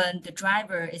 when the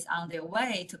driver is on their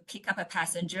way to pick up a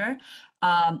passenger.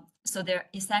 So they're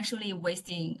essentially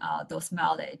wasting those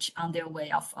mileage on their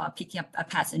way of picking up a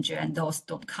passenger, and those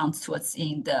don't count towards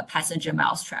in the passenger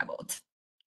miles traveled.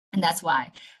 And that's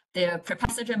why their per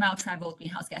passenger mile traveled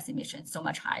greenhouse gas emissions so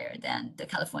much higher than the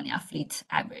California fleet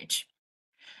average.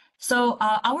 So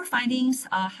our findings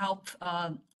help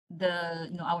our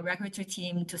regulatory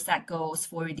team to set goals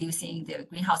for reducing their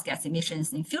greenhouse gas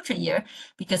emissions in future year,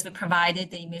 because we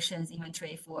provided the emissions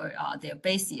inventory for their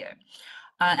base year.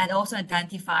 And also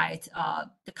identified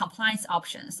the compliance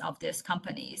options of these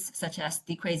companies, such as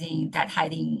decreasing dead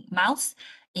hiding miles,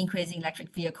 increasing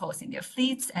electric vehicles in their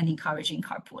fleets, and encouraging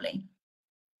carpooling.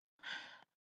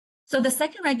 So the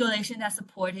second regulation that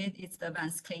supported is the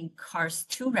Advanced Clean Cars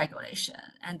 2 regulation.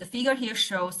 And the figure here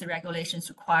shows the regulation's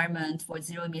requirement for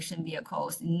zero-emission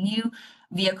vehicles in new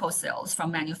vehicle sales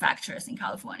from manufacturers in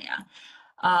California.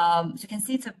 So you can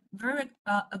see it's a very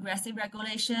aggressive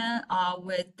regulation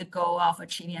with the goal of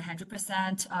achieving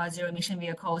 100% zero-emission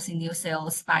vehicles in new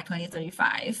sales by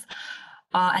 2035.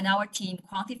 And our team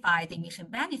quantified the emission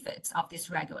benefits of this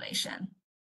regulation.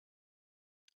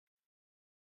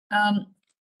 And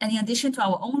in addition to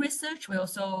our own research, we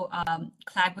also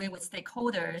collaborate with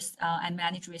stakeholders and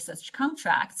manage research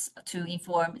contracts to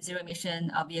inform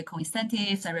zero-emission vehicle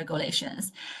incentives and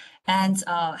regulations, and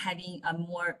having a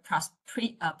more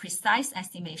precise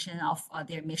estimation of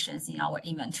their emissions in our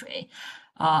inventory.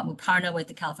 We partner with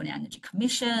the California Energy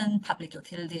Commission, Public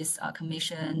Utilities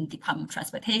Commission, Department of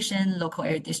Transportation, local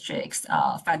air districts,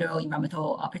 Federal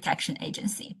Environmental Protection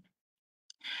Agency,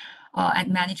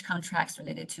 and manage contracts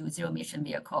related to zero-emission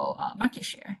vehicle market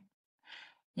share.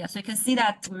 Yeah, so you can see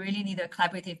that we really need a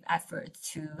collaborative effort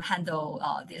to handle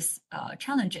these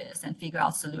challenges and figure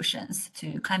out solutions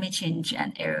to climate change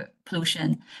and air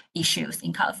pollution issues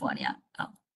in California.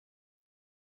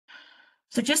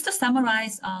 So just to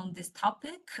summarize on this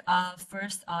topic,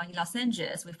 first in Los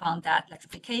Angeles, we found that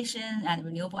electrification and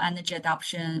renewable energy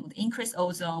adoption would increase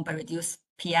ozone but reduce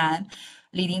PM,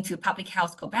 leading to public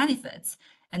health co-benefits.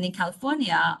 And in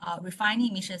California,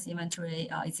 refining emissions inventory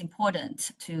is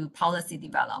important to policy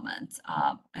development,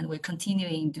 and we're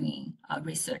continuing doing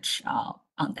research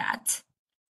on that.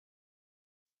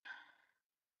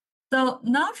 So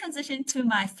now transition to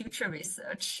my future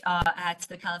research at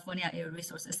the California Air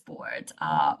Resources Board,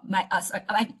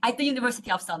 at the University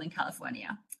of Southern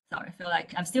California. Sorry, I feel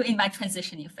like I'm still in my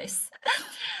transitioning phase.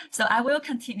 So I will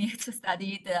continue to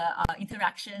study the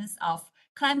interactions of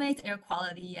climate, air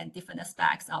quality, and different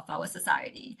aspects of our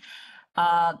society,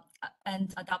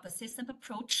 and adopt a system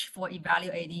approach for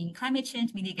evaluating climate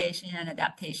change mitigation and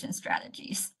adaptation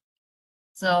strategies.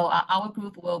 So our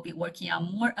group will be working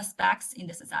on more aspects in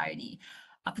the society,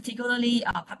 particularly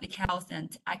public health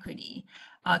and equity,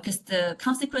 because the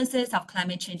consequences of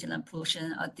climate change and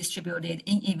pollution are distributed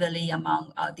unevenly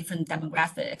among different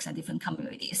demographics and different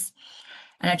communities.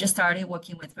 And I just started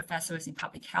working with professors in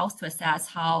public health to assess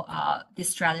how these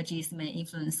strategies may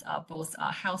influence both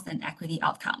health and equity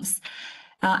outcomes.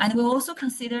 And we'll also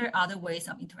consider other ways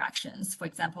of interactions, for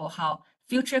example, how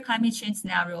future climate change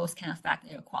scenarios can affect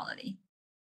air quality.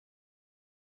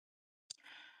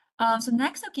 So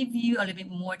next, I'll give you a little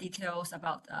bit more details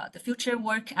about the future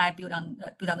work I built on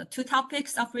the two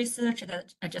topics of research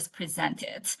that I just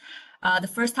presented. The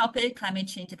first topic, climate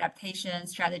change adaptation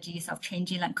strategies of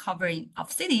changing land covering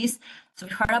of cities. So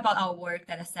we heard about our work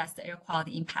that assessed the air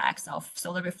quality impacts of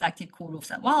solar reflected cool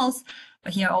roofs and walls,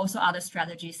 but here are also other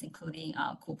strategies, including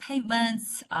cool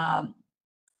pavements,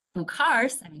 cool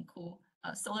cars, cool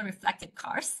solar reflected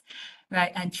cars,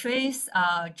 right? And trees,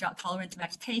 drought tolerant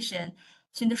vegetation.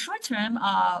 So in the short term,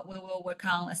 we will work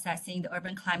on assessing the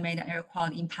urban climate and air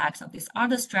quality impacts of these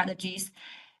other strategies.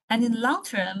 And in the long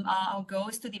term, our goal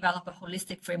is to develop a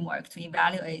holistic framework to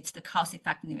evaluate the cost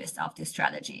effectiveness of these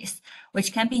strategies,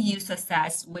 which can be used to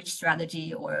assess which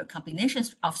strategy or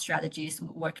combinations of strategies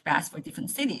would work best for different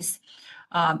cities,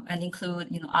 and include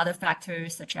other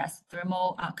factors such as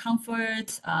thermal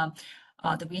comfort,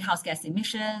 the greenhouse gas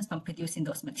emissions from producing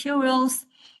those materials,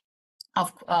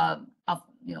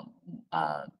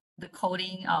 the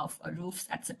coating of roofs,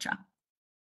 etc.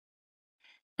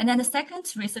 And then the second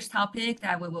research topic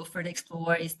that we will further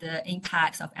explore is the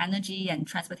impacts of energy and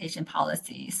transportation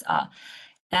policies.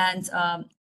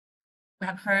 We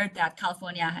have heard that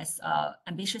California has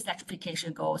ambitious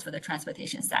electrification goals for the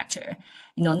transportation sector.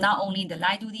 Not only in the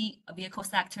light-duty vehicle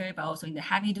sector, but also in the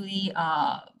heavy-duty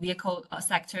vehicle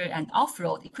sector and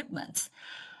off-road equipment.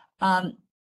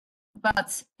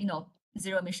 But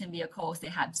zero-emission vehicles, they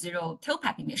have zero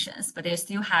tailpipe emissions, but they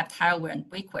still have tire wear and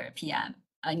brake wear PM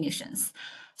emissions.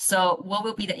 So what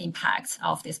will be the impact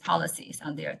of these policies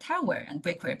on their tire wear and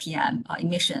brake wear PM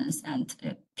emissions and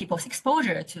people's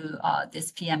exposure to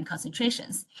these PM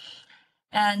concentrations?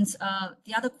 And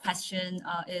the other question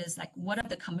is what are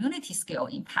the community scale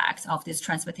impacts of these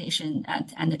transportation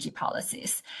and energy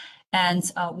policies? And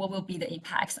what will be the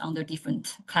impacts on the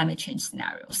different climate change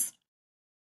scenarios?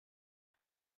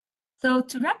 So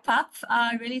to wrap up,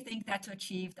 I really think that to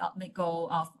achieve the ultimate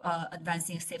goal of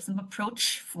advancing a system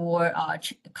approach for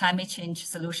climate change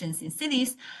solutions in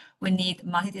cities, we need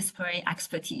multidisciplinary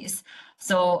expertise.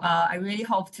 So I really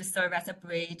hope to serve as a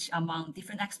bridge among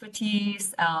different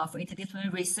expertise for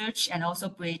interdisciplinary research, and also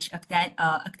bridge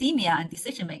academia and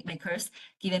decision makers,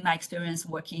 given my experience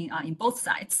working in both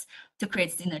sides, to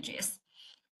create synergies.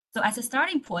 So as a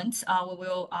starting point, we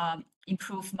will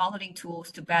improve modeling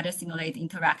tools to better simulate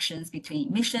interactions between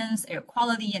emissions, air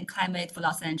quality, and climate for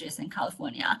Los Angeles and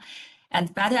California,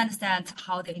 and better understand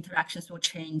how the interactions will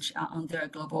change under a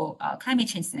global climate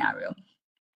change scenario.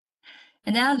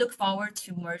 And then I look forward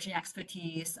to merging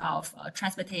expertise of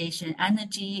transportation,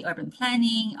 energy, urban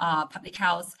planning, public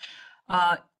health,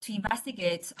 to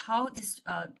investigate how these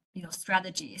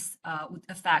strategies would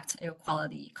affect air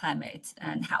quality, climate,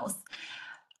 and health.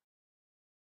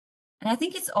 And I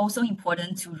think it's also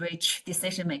important to reach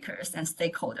decision makers and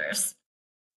stakeholders.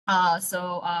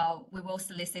 So we will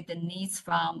solicit the needs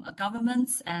from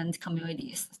governments and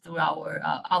communities through our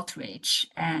outreach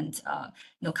and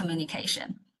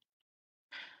communication.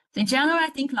 So in general, I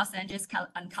think Los Angeles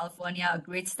and California are a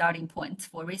great starting point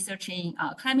for researching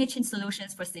climate change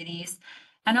solutions for cities,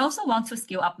 and I also want to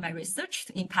scale up my research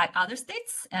to impact other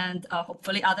states and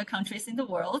hopefully other countries in the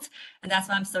world. And that's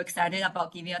why I'm so excited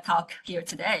about giving a talk here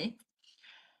today.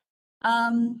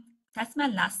 That's my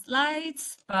last slide,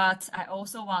 but I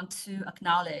also want to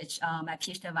acknowledge my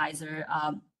PhD advisor,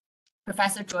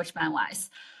 Professor George Banwise.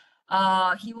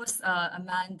 He was a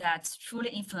man that truly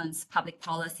influenced public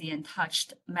policy and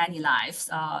touched many lives.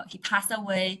 He passed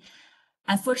away,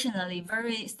 unfortunately,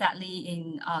 very sadly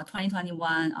in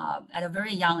 2021 at a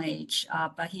very young age,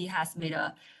 but he has made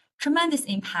a tremendous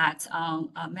impact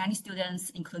on many students,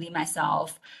 including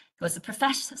myself. He was a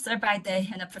professor by day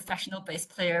and a professional bass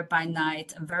player by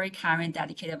night, a very caring,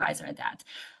 dedicated advisor at that.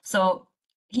 So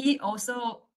he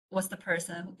also was the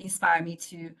person who inspired me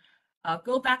to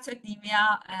go back to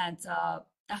academia, and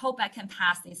I hope I can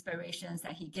pass the inspirations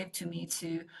that he gave to me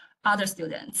to other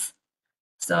students.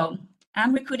 So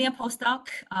I'm recruiting a postdoc.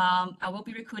 I will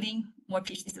be recruiting more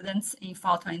PhD students in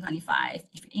fall 2025.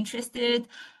 If you're interested,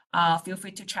 feel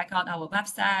free to check out our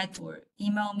website or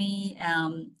email me,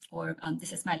 or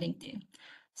this is my LinkedIn.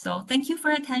 So thank you for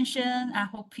your attention. I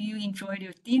hope you enjoyed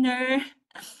your dinner,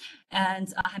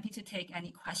 and I'm happy to take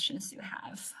any questions you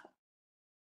have.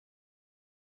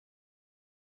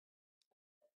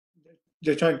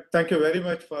 Jiachen, thank you very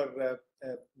much for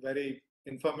a very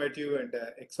informative and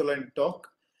excellent talk.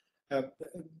 I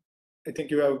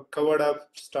think you have covered up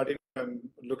starting from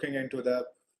looking into the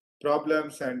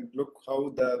problems and look how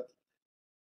the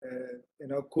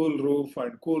cool roof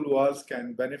and cool walls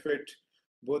can benefit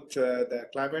both the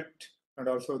climate and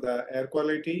also the air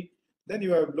quality. Then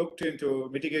you have looked into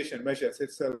mitigation measures.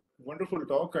 It's a wonderful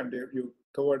talk, and you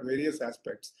covered various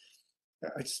aspects.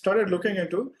 I started looking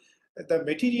into the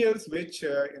materials which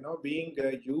being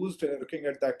used, looking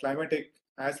at the climatic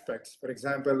aspects. For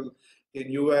example,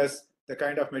 in US, the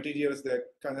kind of materials that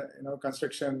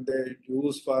construction they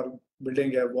use for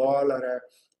building a wall or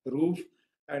a roof,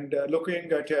 and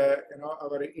looking at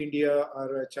our India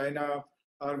or China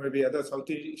or maybe other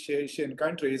Southeast Asian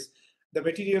countries, the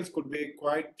materials could be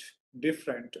quite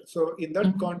different. So in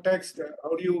that context,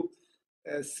 how do you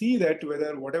see that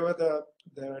whether whatever the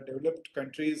developed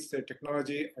countries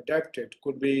technology adapted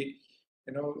could be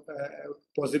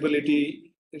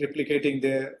possibility replicating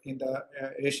there in the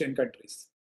Asian countries?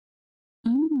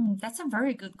 That's a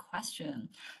very good question.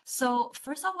 So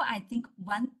first of all, I think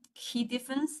one key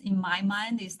difference in my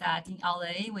mind is that in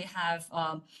LA, we have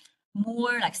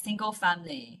more like single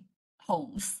family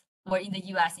homes, or in the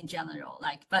US in general,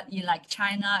 but in like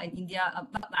China and India,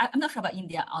 but I'm not sure about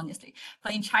India, honestly,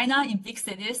 but in China, in big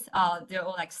cities, they're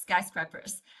all like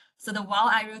skyscrapers. So the wall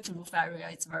area to roof area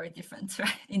is very different,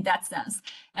 right, in that sense.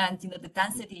 And the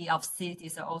density of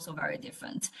cities are also very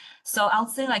different. So I'll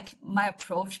say like my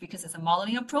approach, because it's a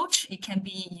modeling approach, it can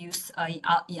be used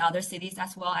in other cities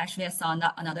as well. Actually, I saw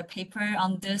another paper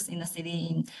on this in a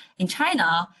city in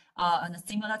China on a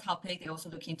similar topic. They also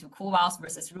look into cool walls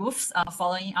versus roofs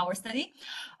following our study.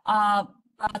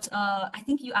 But I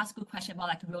think you asked a good question about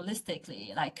like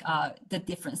realistically, like the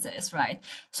differences, right?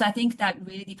 So I think that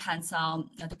really depends on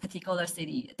the particular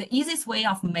city. The easiest way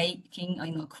of making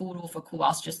cool roof or cool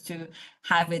walls just to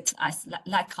have it as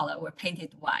light color or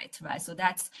painted white, right? So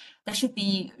that should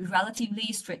be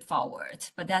relatively straightforward,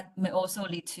 but that may also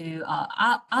lead to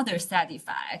other side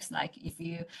effects. Like if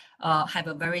you have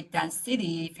a very dense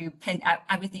city, if you paint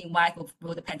everything white,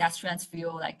 will the pedestrians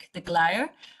feel like the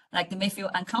glare? Like they may feel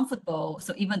uncomfortable.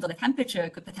 So even though the temperature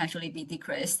could potentially be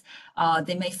decreased,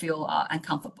 they may feel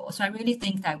uncomfortable. So I really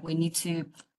think that we need to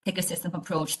take a system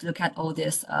approach to look at all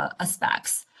these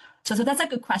aspects. So that's a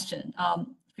good question.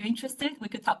 If you're interested, we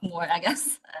could talk more, I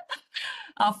guess,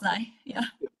 offline. Yeah.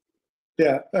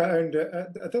 Yeah, and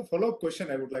the follow-up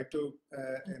question I would like to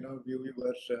view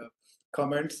your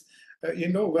comments. Where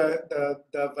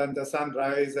when the sun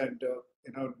rise and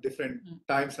different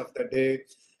times of the day.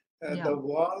 The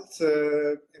walls,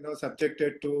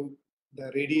 subjected to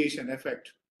the radiation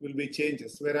effect will be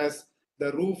changes, whereas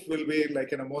the roof will be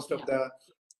like, most of the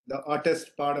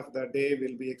hottest part of the day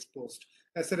will be exposed.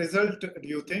 As a result, do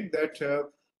you think that,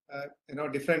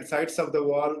 different sides of the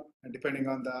wall, and depending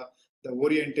on the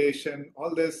orientation,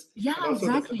 all this, and also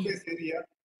exactly. the surface area,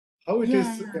 how it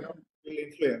is, will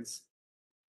influence?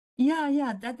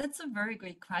 Yeah, that's a very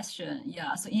great question.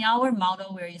 Yeah, so in our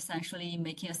model, we're essentially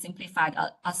making a simplified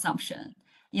assumption.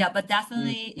 Yeah, but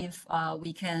definitely if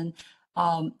we can,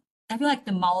 I feel like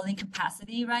the modeling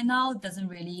capacity right now doesn't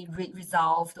really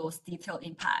resolve those detailed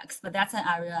impacts, but that's an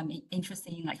area I'm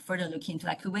interested in, like further looking into,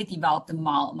 like could we develop the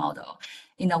model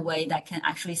in a way that can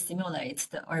actually simulate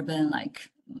the urban, like,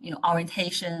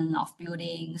 orientation of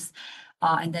buildings,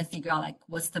 and then figure out like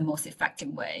what's the most effective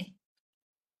way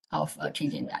of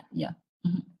changing that. Yeah.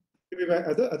 Maybe my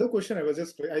other question, I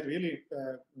really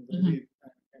very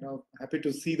happy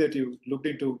to see that you looked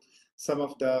into some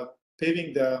of the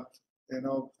paving the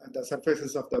the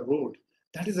surfaces of the road.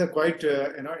 That is a quite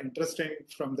interesting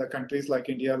from the countries like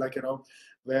India, like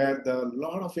where the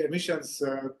lot of emissions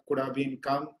could have been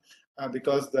come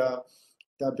because the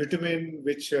bitumen,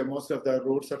 which most of the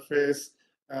road surface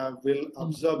will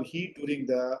absorb heat during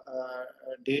the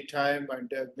daytime,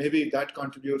 and maybe that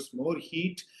contributes more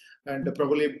heat, and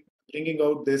probably bringing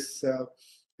out this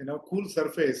cool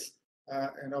surface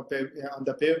on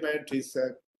the pavement is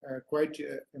quite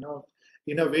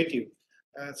innovative.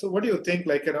 So what do you think,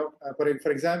 like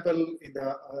for example, in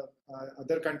the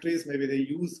other countries, maybe they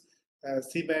use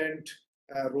cement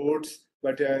roads,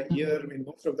 but here in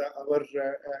most of our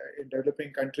in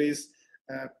developing countries,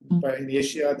 but in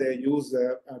Asia they use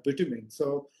bitumen.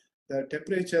 So the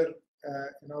temperature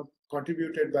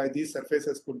contributed by these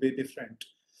surfaces could be different.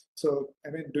 So I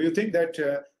mean, do you think that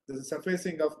the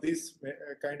surfacing of these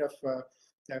kind of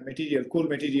cool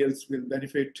materials will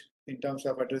benefit in terms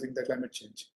of addressing the climate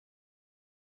change?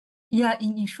 Yeah,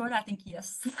 in short, I think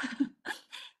yes.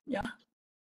 Yeah.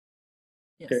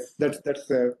 Yes. Okay, that's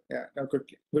yeah, no,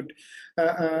 good.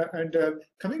 And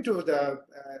coming to the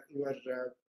your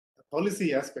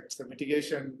policy aspects, the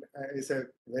mitigation is a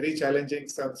very challenging.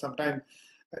 Sometimes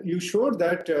you showed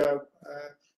that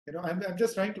I'm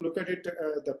just trying to look at it,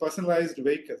 the personalized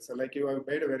vehicles. So like you have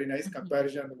made a very nice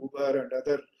comparison, Uber and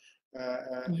other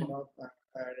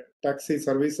taxi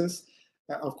services.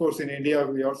 Of course, in India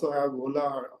we also have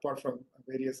Ola, apart from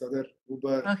various other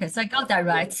Uber. Okay, so I got that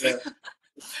right.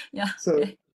 Yeah. So,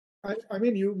 okay. I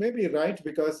mean, you may be right,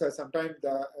 because sometimes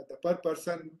the per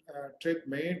person trip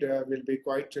made will be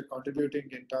quite contributing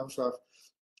in terms of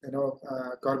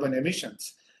carbon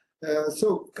emissions.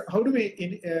 So, how do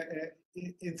we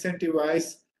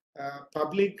incentivize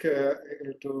public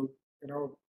to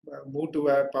move to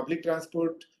a public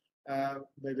transport,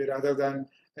 maybe rather than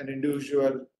an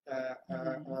individual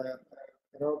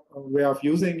way of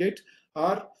using it,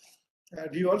 or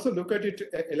do you also look at it,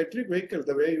 electric vehicle,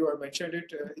 the way you have mentioned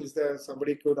it, is there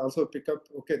somebody could also pick up,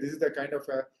 okay, this is the kind of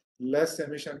a less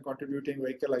emission contributing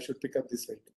vehicle, I should pick up this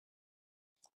vehicle?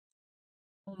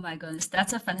 Oh my goodness,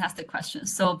 that's a fantastic question.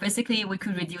 So basically, we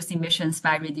could reduce emissions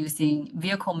by reducing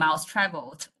vehicle miles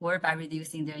traveled or by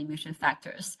reducing their emission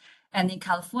factors. And in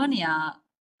California,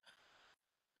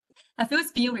 I feel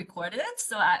it's being recorded,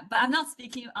 but I'm not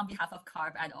speaking on behalf of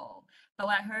CARB at all. But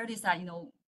what I heard is that,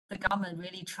 the government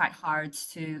really tried hard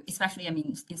to, especially,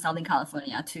 in Southern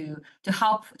California, to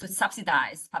help to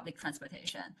subsidize public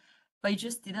transportation. But it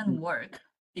just didn't work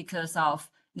because of,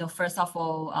 first of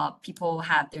all, people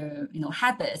have their,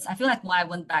 habits. I feel like when I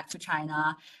went back to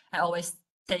China, I always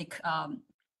take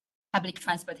public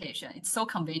transportation. It's so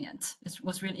convenient. It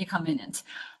was really convenient.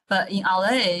 But in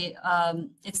LA,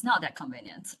 it's not that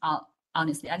convenient,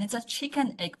 honestly. And it's a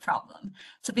chicken egg problem.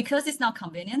 So because it's not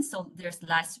convenient, so there's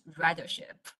less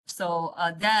ridership. So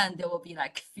then there will be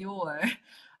like fewer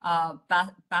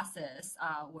buses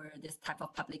or this type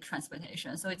of public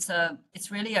transportation. So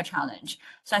it's really a challenge.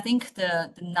 So I think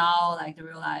the now like they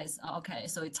realize, okay,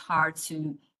 so it's hard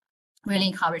to really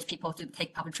encourage people to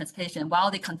take public transportation.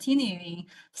 While they continuing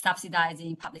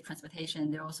subsidizing public transportation,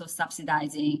 they're also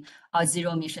subsidizing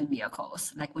zero emission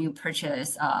vehicles. Like when you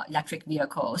purchase electric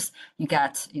vehicles, you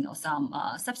get some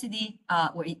subsidy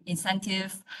or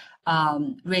incentive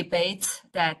rebate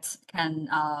that can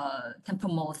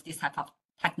promote this type of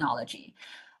technology.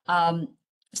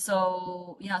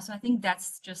 So I think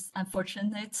that's just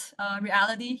unfortunate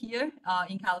reality here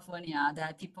in California,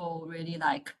 that people really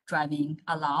like driving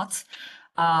a lot,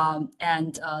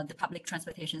 and the public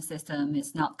transportation system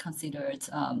is not considered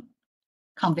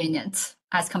convenient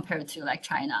as compared to like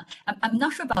China. I'm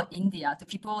not sure about India. Do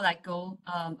people like go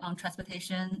on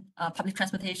transportation, public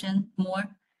transportation more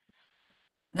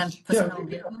than personal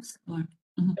vehicles? Or?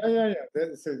 Yeah.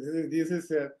 So this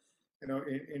is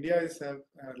India is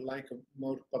like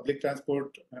more public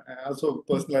transport, also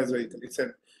personalized vehicle. It's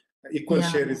an equal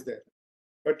share is there.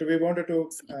 But we wanted to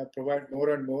provide more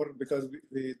and more, because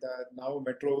the now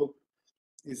metro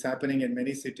is happening in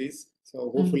many cities.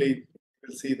 So hopefully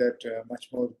we'll see that much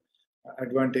more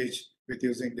advantage with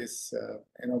using this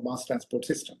mass transport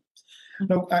system.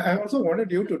 Now, I also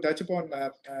wanted you to touch upon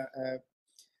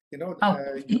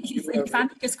if I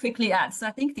could just quickly add. So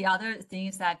I think the other thing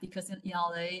is that because in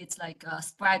LA, it's like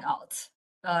spread out.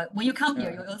 When you come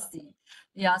here, you'll see.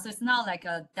 Yeah, so it's not like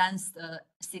a dense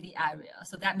city area.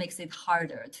 So that makes it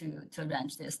harder to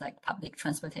arrange this like public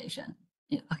transportation.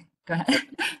 Yeah, okay, go ahead.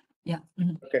 Yeah.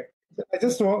 Okay. I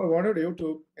just wanted you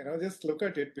to just look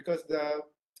at it, because the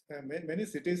many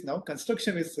cities now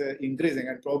construction is increasing,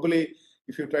 and probably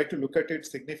if you try to look at it,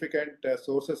 significant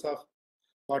sources of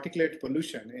particulate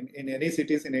pollution in any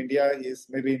cities in India is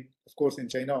maybe, of course, in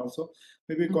China also,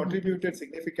 maybe contributed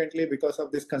significantly because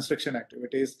of this construction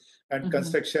activities and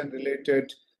construction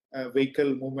related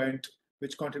vehicle movement,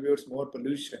 which contributes more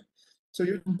pollution. So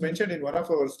you mentioned in one of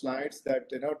our slides that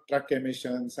truck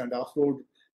emissions and off-road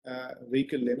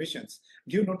vehicle emissions.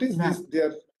 Do you notice this? They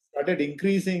are started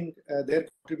increasing their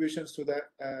contributions to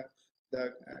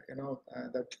the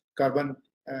carbon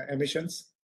emissions.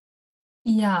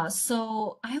 Yeah,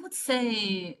 so I would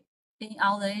say in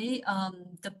LA,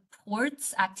 the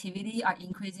ports activity are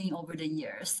increasing over the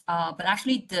years, but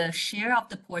actually the share of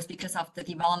the ports, because of the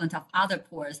development of other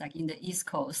ports, like in the East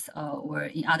Coast or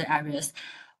in other areas,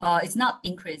 it's not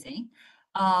increasing.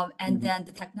 And then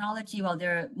the technology, well,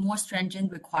 there are more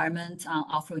stringent requirements on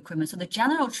off-road equipment. So the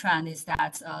general trend is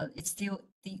that it's still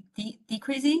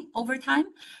decreasing over time.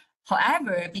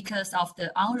 However, because of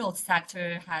the on-road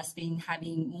sector has been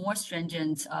having more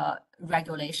stringent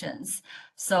regulations,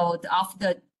 so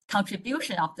the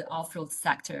contribution of the off-road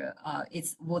sector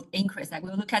would increase. Like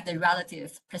we look at the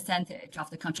relative percentage of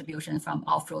the contribution from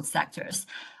off-road sectors,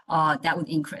 that would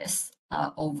increase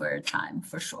over time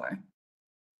for sure.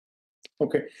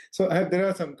 Okay, so there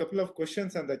are some couple of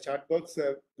questions on the chat box.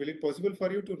 Will it possible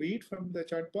for you to read from the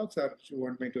chat box, or do you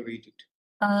want me to read it?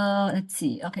 Let's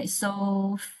see. Okay,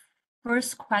 so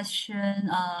first question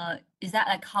is that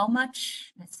like how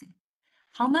much? Let's see.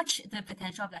 How much the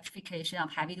potential of electrification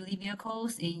of heavy-duty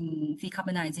vehicles in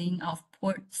decarbonizing of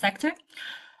port sector?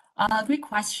 Great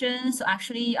question. So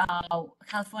actually,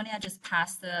 California just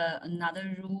passed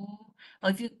another rule.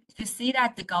 Well, if you see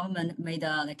that the government made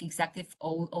a like executive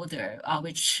order,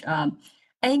 which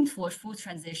aimed for full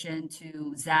transition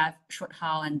to ZEV, short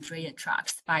haul, and drayage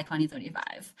trucks by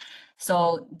 2035.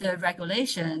 So the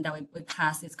regulation that we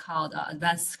passed is called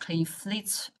Advanced Clean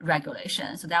Fleet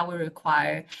Regulation. So that will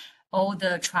require all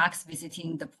the trucks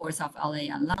visiting the ports of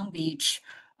LA and Long Beach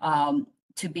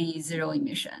to be zero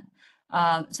emission.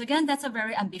 So again, that's a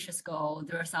very ambitious goal.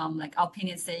 There are some like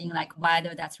opinions saying like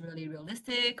whether that's really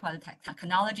realistic, whether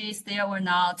technology is there or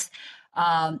not.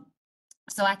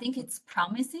 So I think it's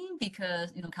promising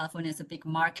because California is a big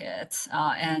market,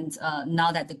 and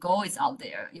now that the goal is out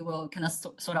there, it will kind of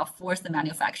sort of force the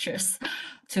manufacturers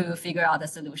to figure out a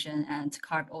solution, and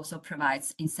CARB also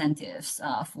provides incentives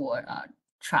for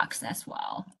trucks as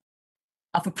well,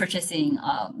 for purchasing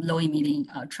low-emitting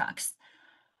trucks.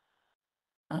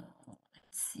 Let's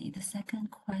see the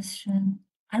second question.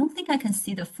 I don't think I can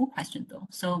see the full question though.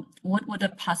 So what were the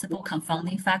possible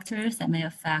confounding factors that may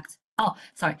affect? Oh,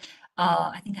 sorry.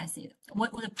 I think I see it.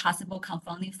 What were the possible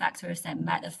confounding factors that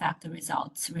might affect the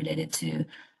results related to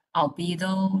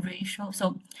albedo ratio?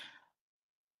 So,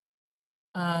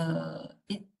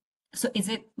 is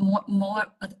it more?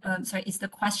 Sorry, is the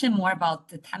question more about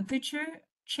the temperature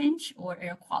change or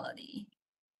air quality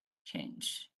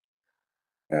change?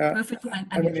 Yeah.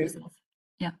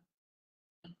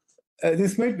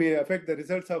 This might be affect the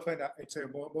results of it's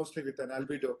mostly with an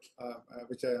albedo,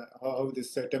 which how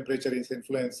this temperature is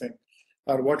influencing,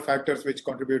 or what factors which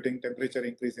contributing temperature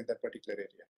increase in that particular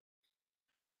area.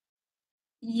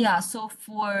 Yeah, so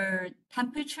for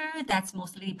temperature, that's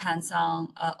mostly depends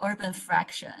on urban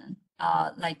fraction,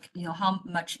 like how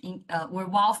much or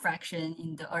wall fraction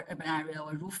in the urban area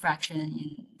or roof fraction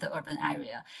in the urban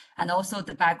area, and also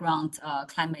the background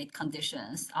climate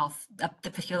conditions of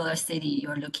the particular city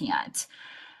you're looking at.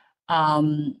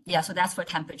 Yeah, so that's for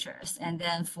temperatures. And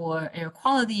then for air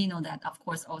quality, that of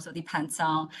course also depends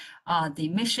on the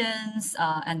emissions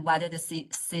and whether the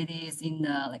city is in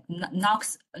the like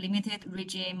NOx limited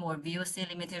regime or VOC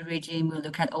limited regime. We'll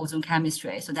look at ozone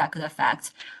chemistry, so that could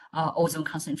affect ozone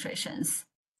concentrations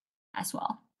as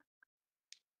well.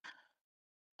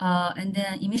 And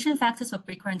then emission factors for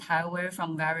frequent tire wear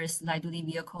from various light-duty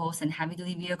vehicles and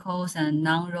heavy-duty vehicles and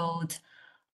non-road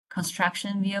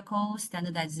construction vehicles,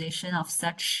 standardization of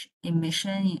such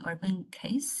emission in urban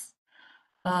case.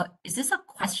 Is this a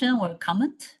question or a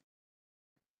comment?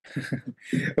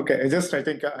 Okay, I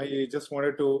think I just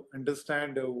wanted to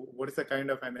understand what is the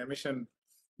kind of an emission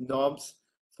norms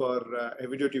for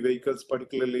heavy-duty vehicles,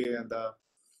 particularly in the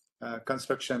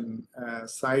construction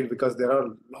side, because there are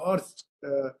large,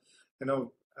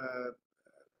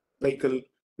 vehicle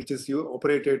which is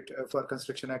operated for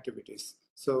construction activities.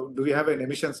 So do we have an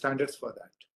emission standards for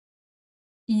that?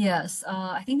 Yes,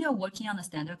 I think they're working on a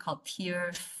standard called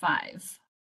Tier 5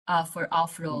 for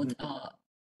off-road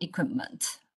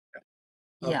equipment.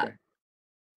 Okay. Yeah.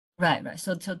 Right.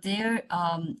 So there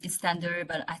it's standard,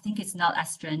 but I think it's not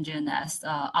as stringent as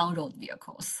on-road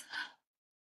vehicles.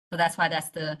 So that's why that's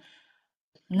the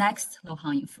next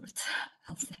low-hanging fruit,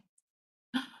 I'll say.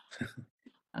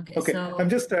 Okay. So I'm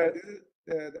just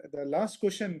the last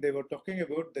question they were talking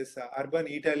about this urban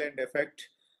heat island effect.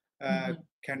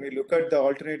 Can we look at the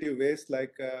alternative ways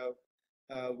like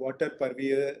water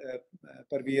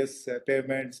pervious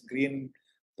pavements, green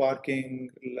parking,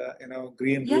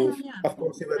 green roof, of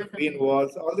course, even green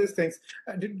walls, all these things.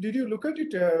 Did you look at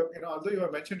it? Although you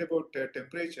have mentioned about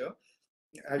temperature,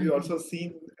 have you also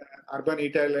seen urban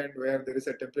heat island where there is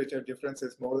a temperature difference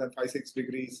is more than 5-6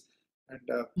 degrees, and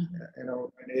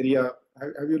an area?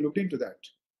 Have you looked into that?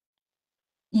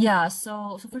 Yeah,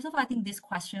 so first of all, I think this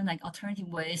question, like alternative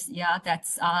ways, yeah,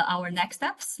 that's our next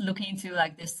steps, looking into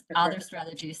like this other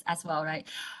strategies as well, right?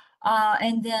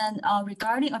 And then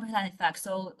regarding urban design effects,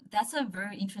 so that's a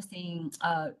very interesting,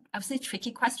 I would say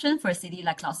tricky question for a city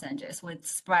like Los Angeles, which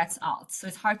spreads out. So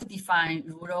it's hard to define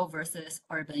rural versus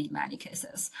urban in many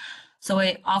cases. So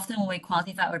often when we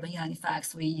quantify urban design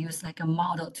effects, we use like a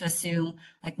model to assume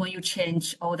like when you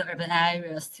change all the urban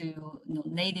areas to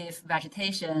native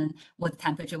vegetation, what the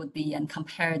temperature would be, and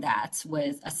compare that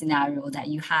with a scenario that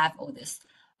you have all these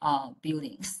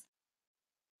buildings.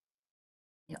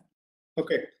 Yeah.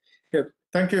 Okay. Yeah.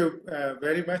 Thank you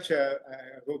very much. I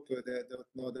hope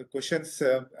the questions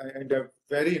and a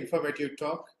very informative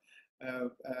talk.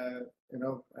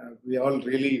 We all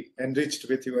really enriched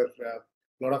with your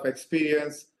lot of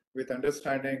experience with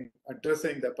understanding,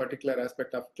 addressing the particular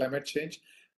aspect of climate change.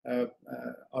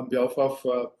 On behalf of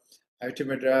IIT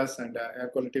Madras and Air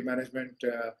Quality Management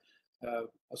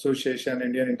Association,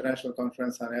 Indian International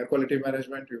Conference on Air Quality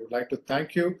Management, we would like to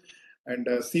thank you and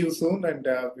see you soon. And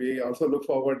we also look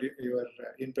forward to your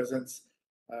in-presence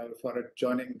for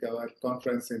joining our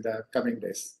conference in the coming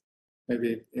days,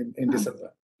 maybe in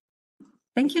December.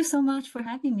 Thank you so much for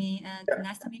having me, and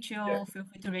nice to meet you all. Feel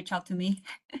free to reach out to me.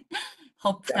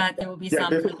 Hope that there will be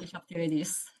some publish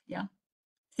opportunities. Yeah.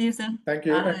 See you soon. Thank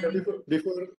you. And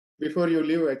before you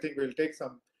leave, I think we'll take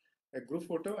a group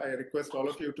photo. I request all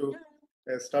of you to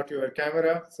start your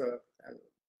camera. So I'll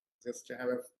just have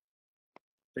a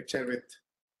picture with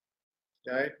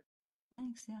Jai.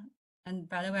 Thanks. Yeah. And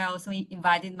by the way, I also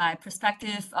invited my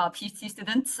prospective PhD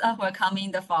students who are coming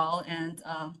in the fall, and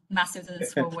master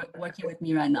students who are working with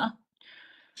me right now.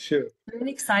 Sure.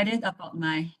 Really excited about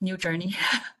my new journey.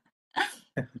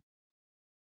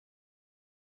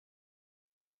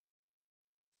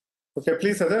 Okay,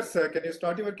 please, others, can you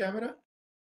start your camera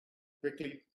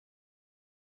quickly?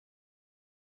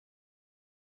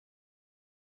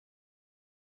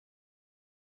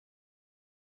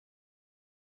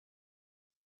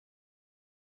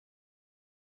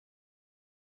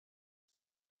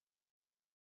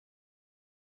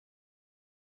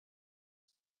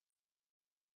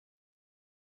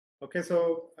 Okay,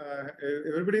 so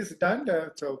everybody's done.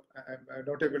 So I'm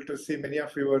not able to see many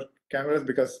of your cameras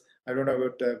because I don't know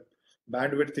about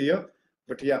bandwidth here.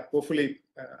 But yeah, hopefully,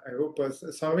 I hope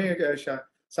Swami,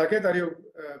 Saket, are you,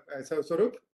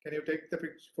 Sarup, can you take the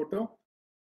photo?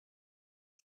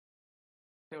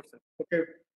 Sure, sir.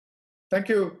 Okay. Thank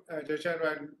you,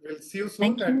 Jiachen, and we'll see you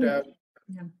soon. And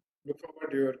look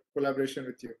forward to your collaboration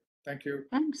with you. Thank you.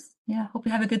 Thanks. Yeah, hope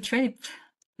you have a good trip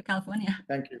to California.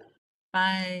 Thank you.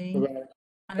 Bye.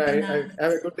 Bye-bye.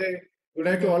 Have a good day. Good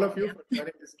night to all of you for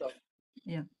joining this talk.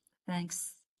 Yeah.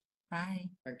 Thanks. Bye.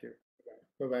 Thank you.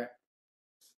 Bye-bye.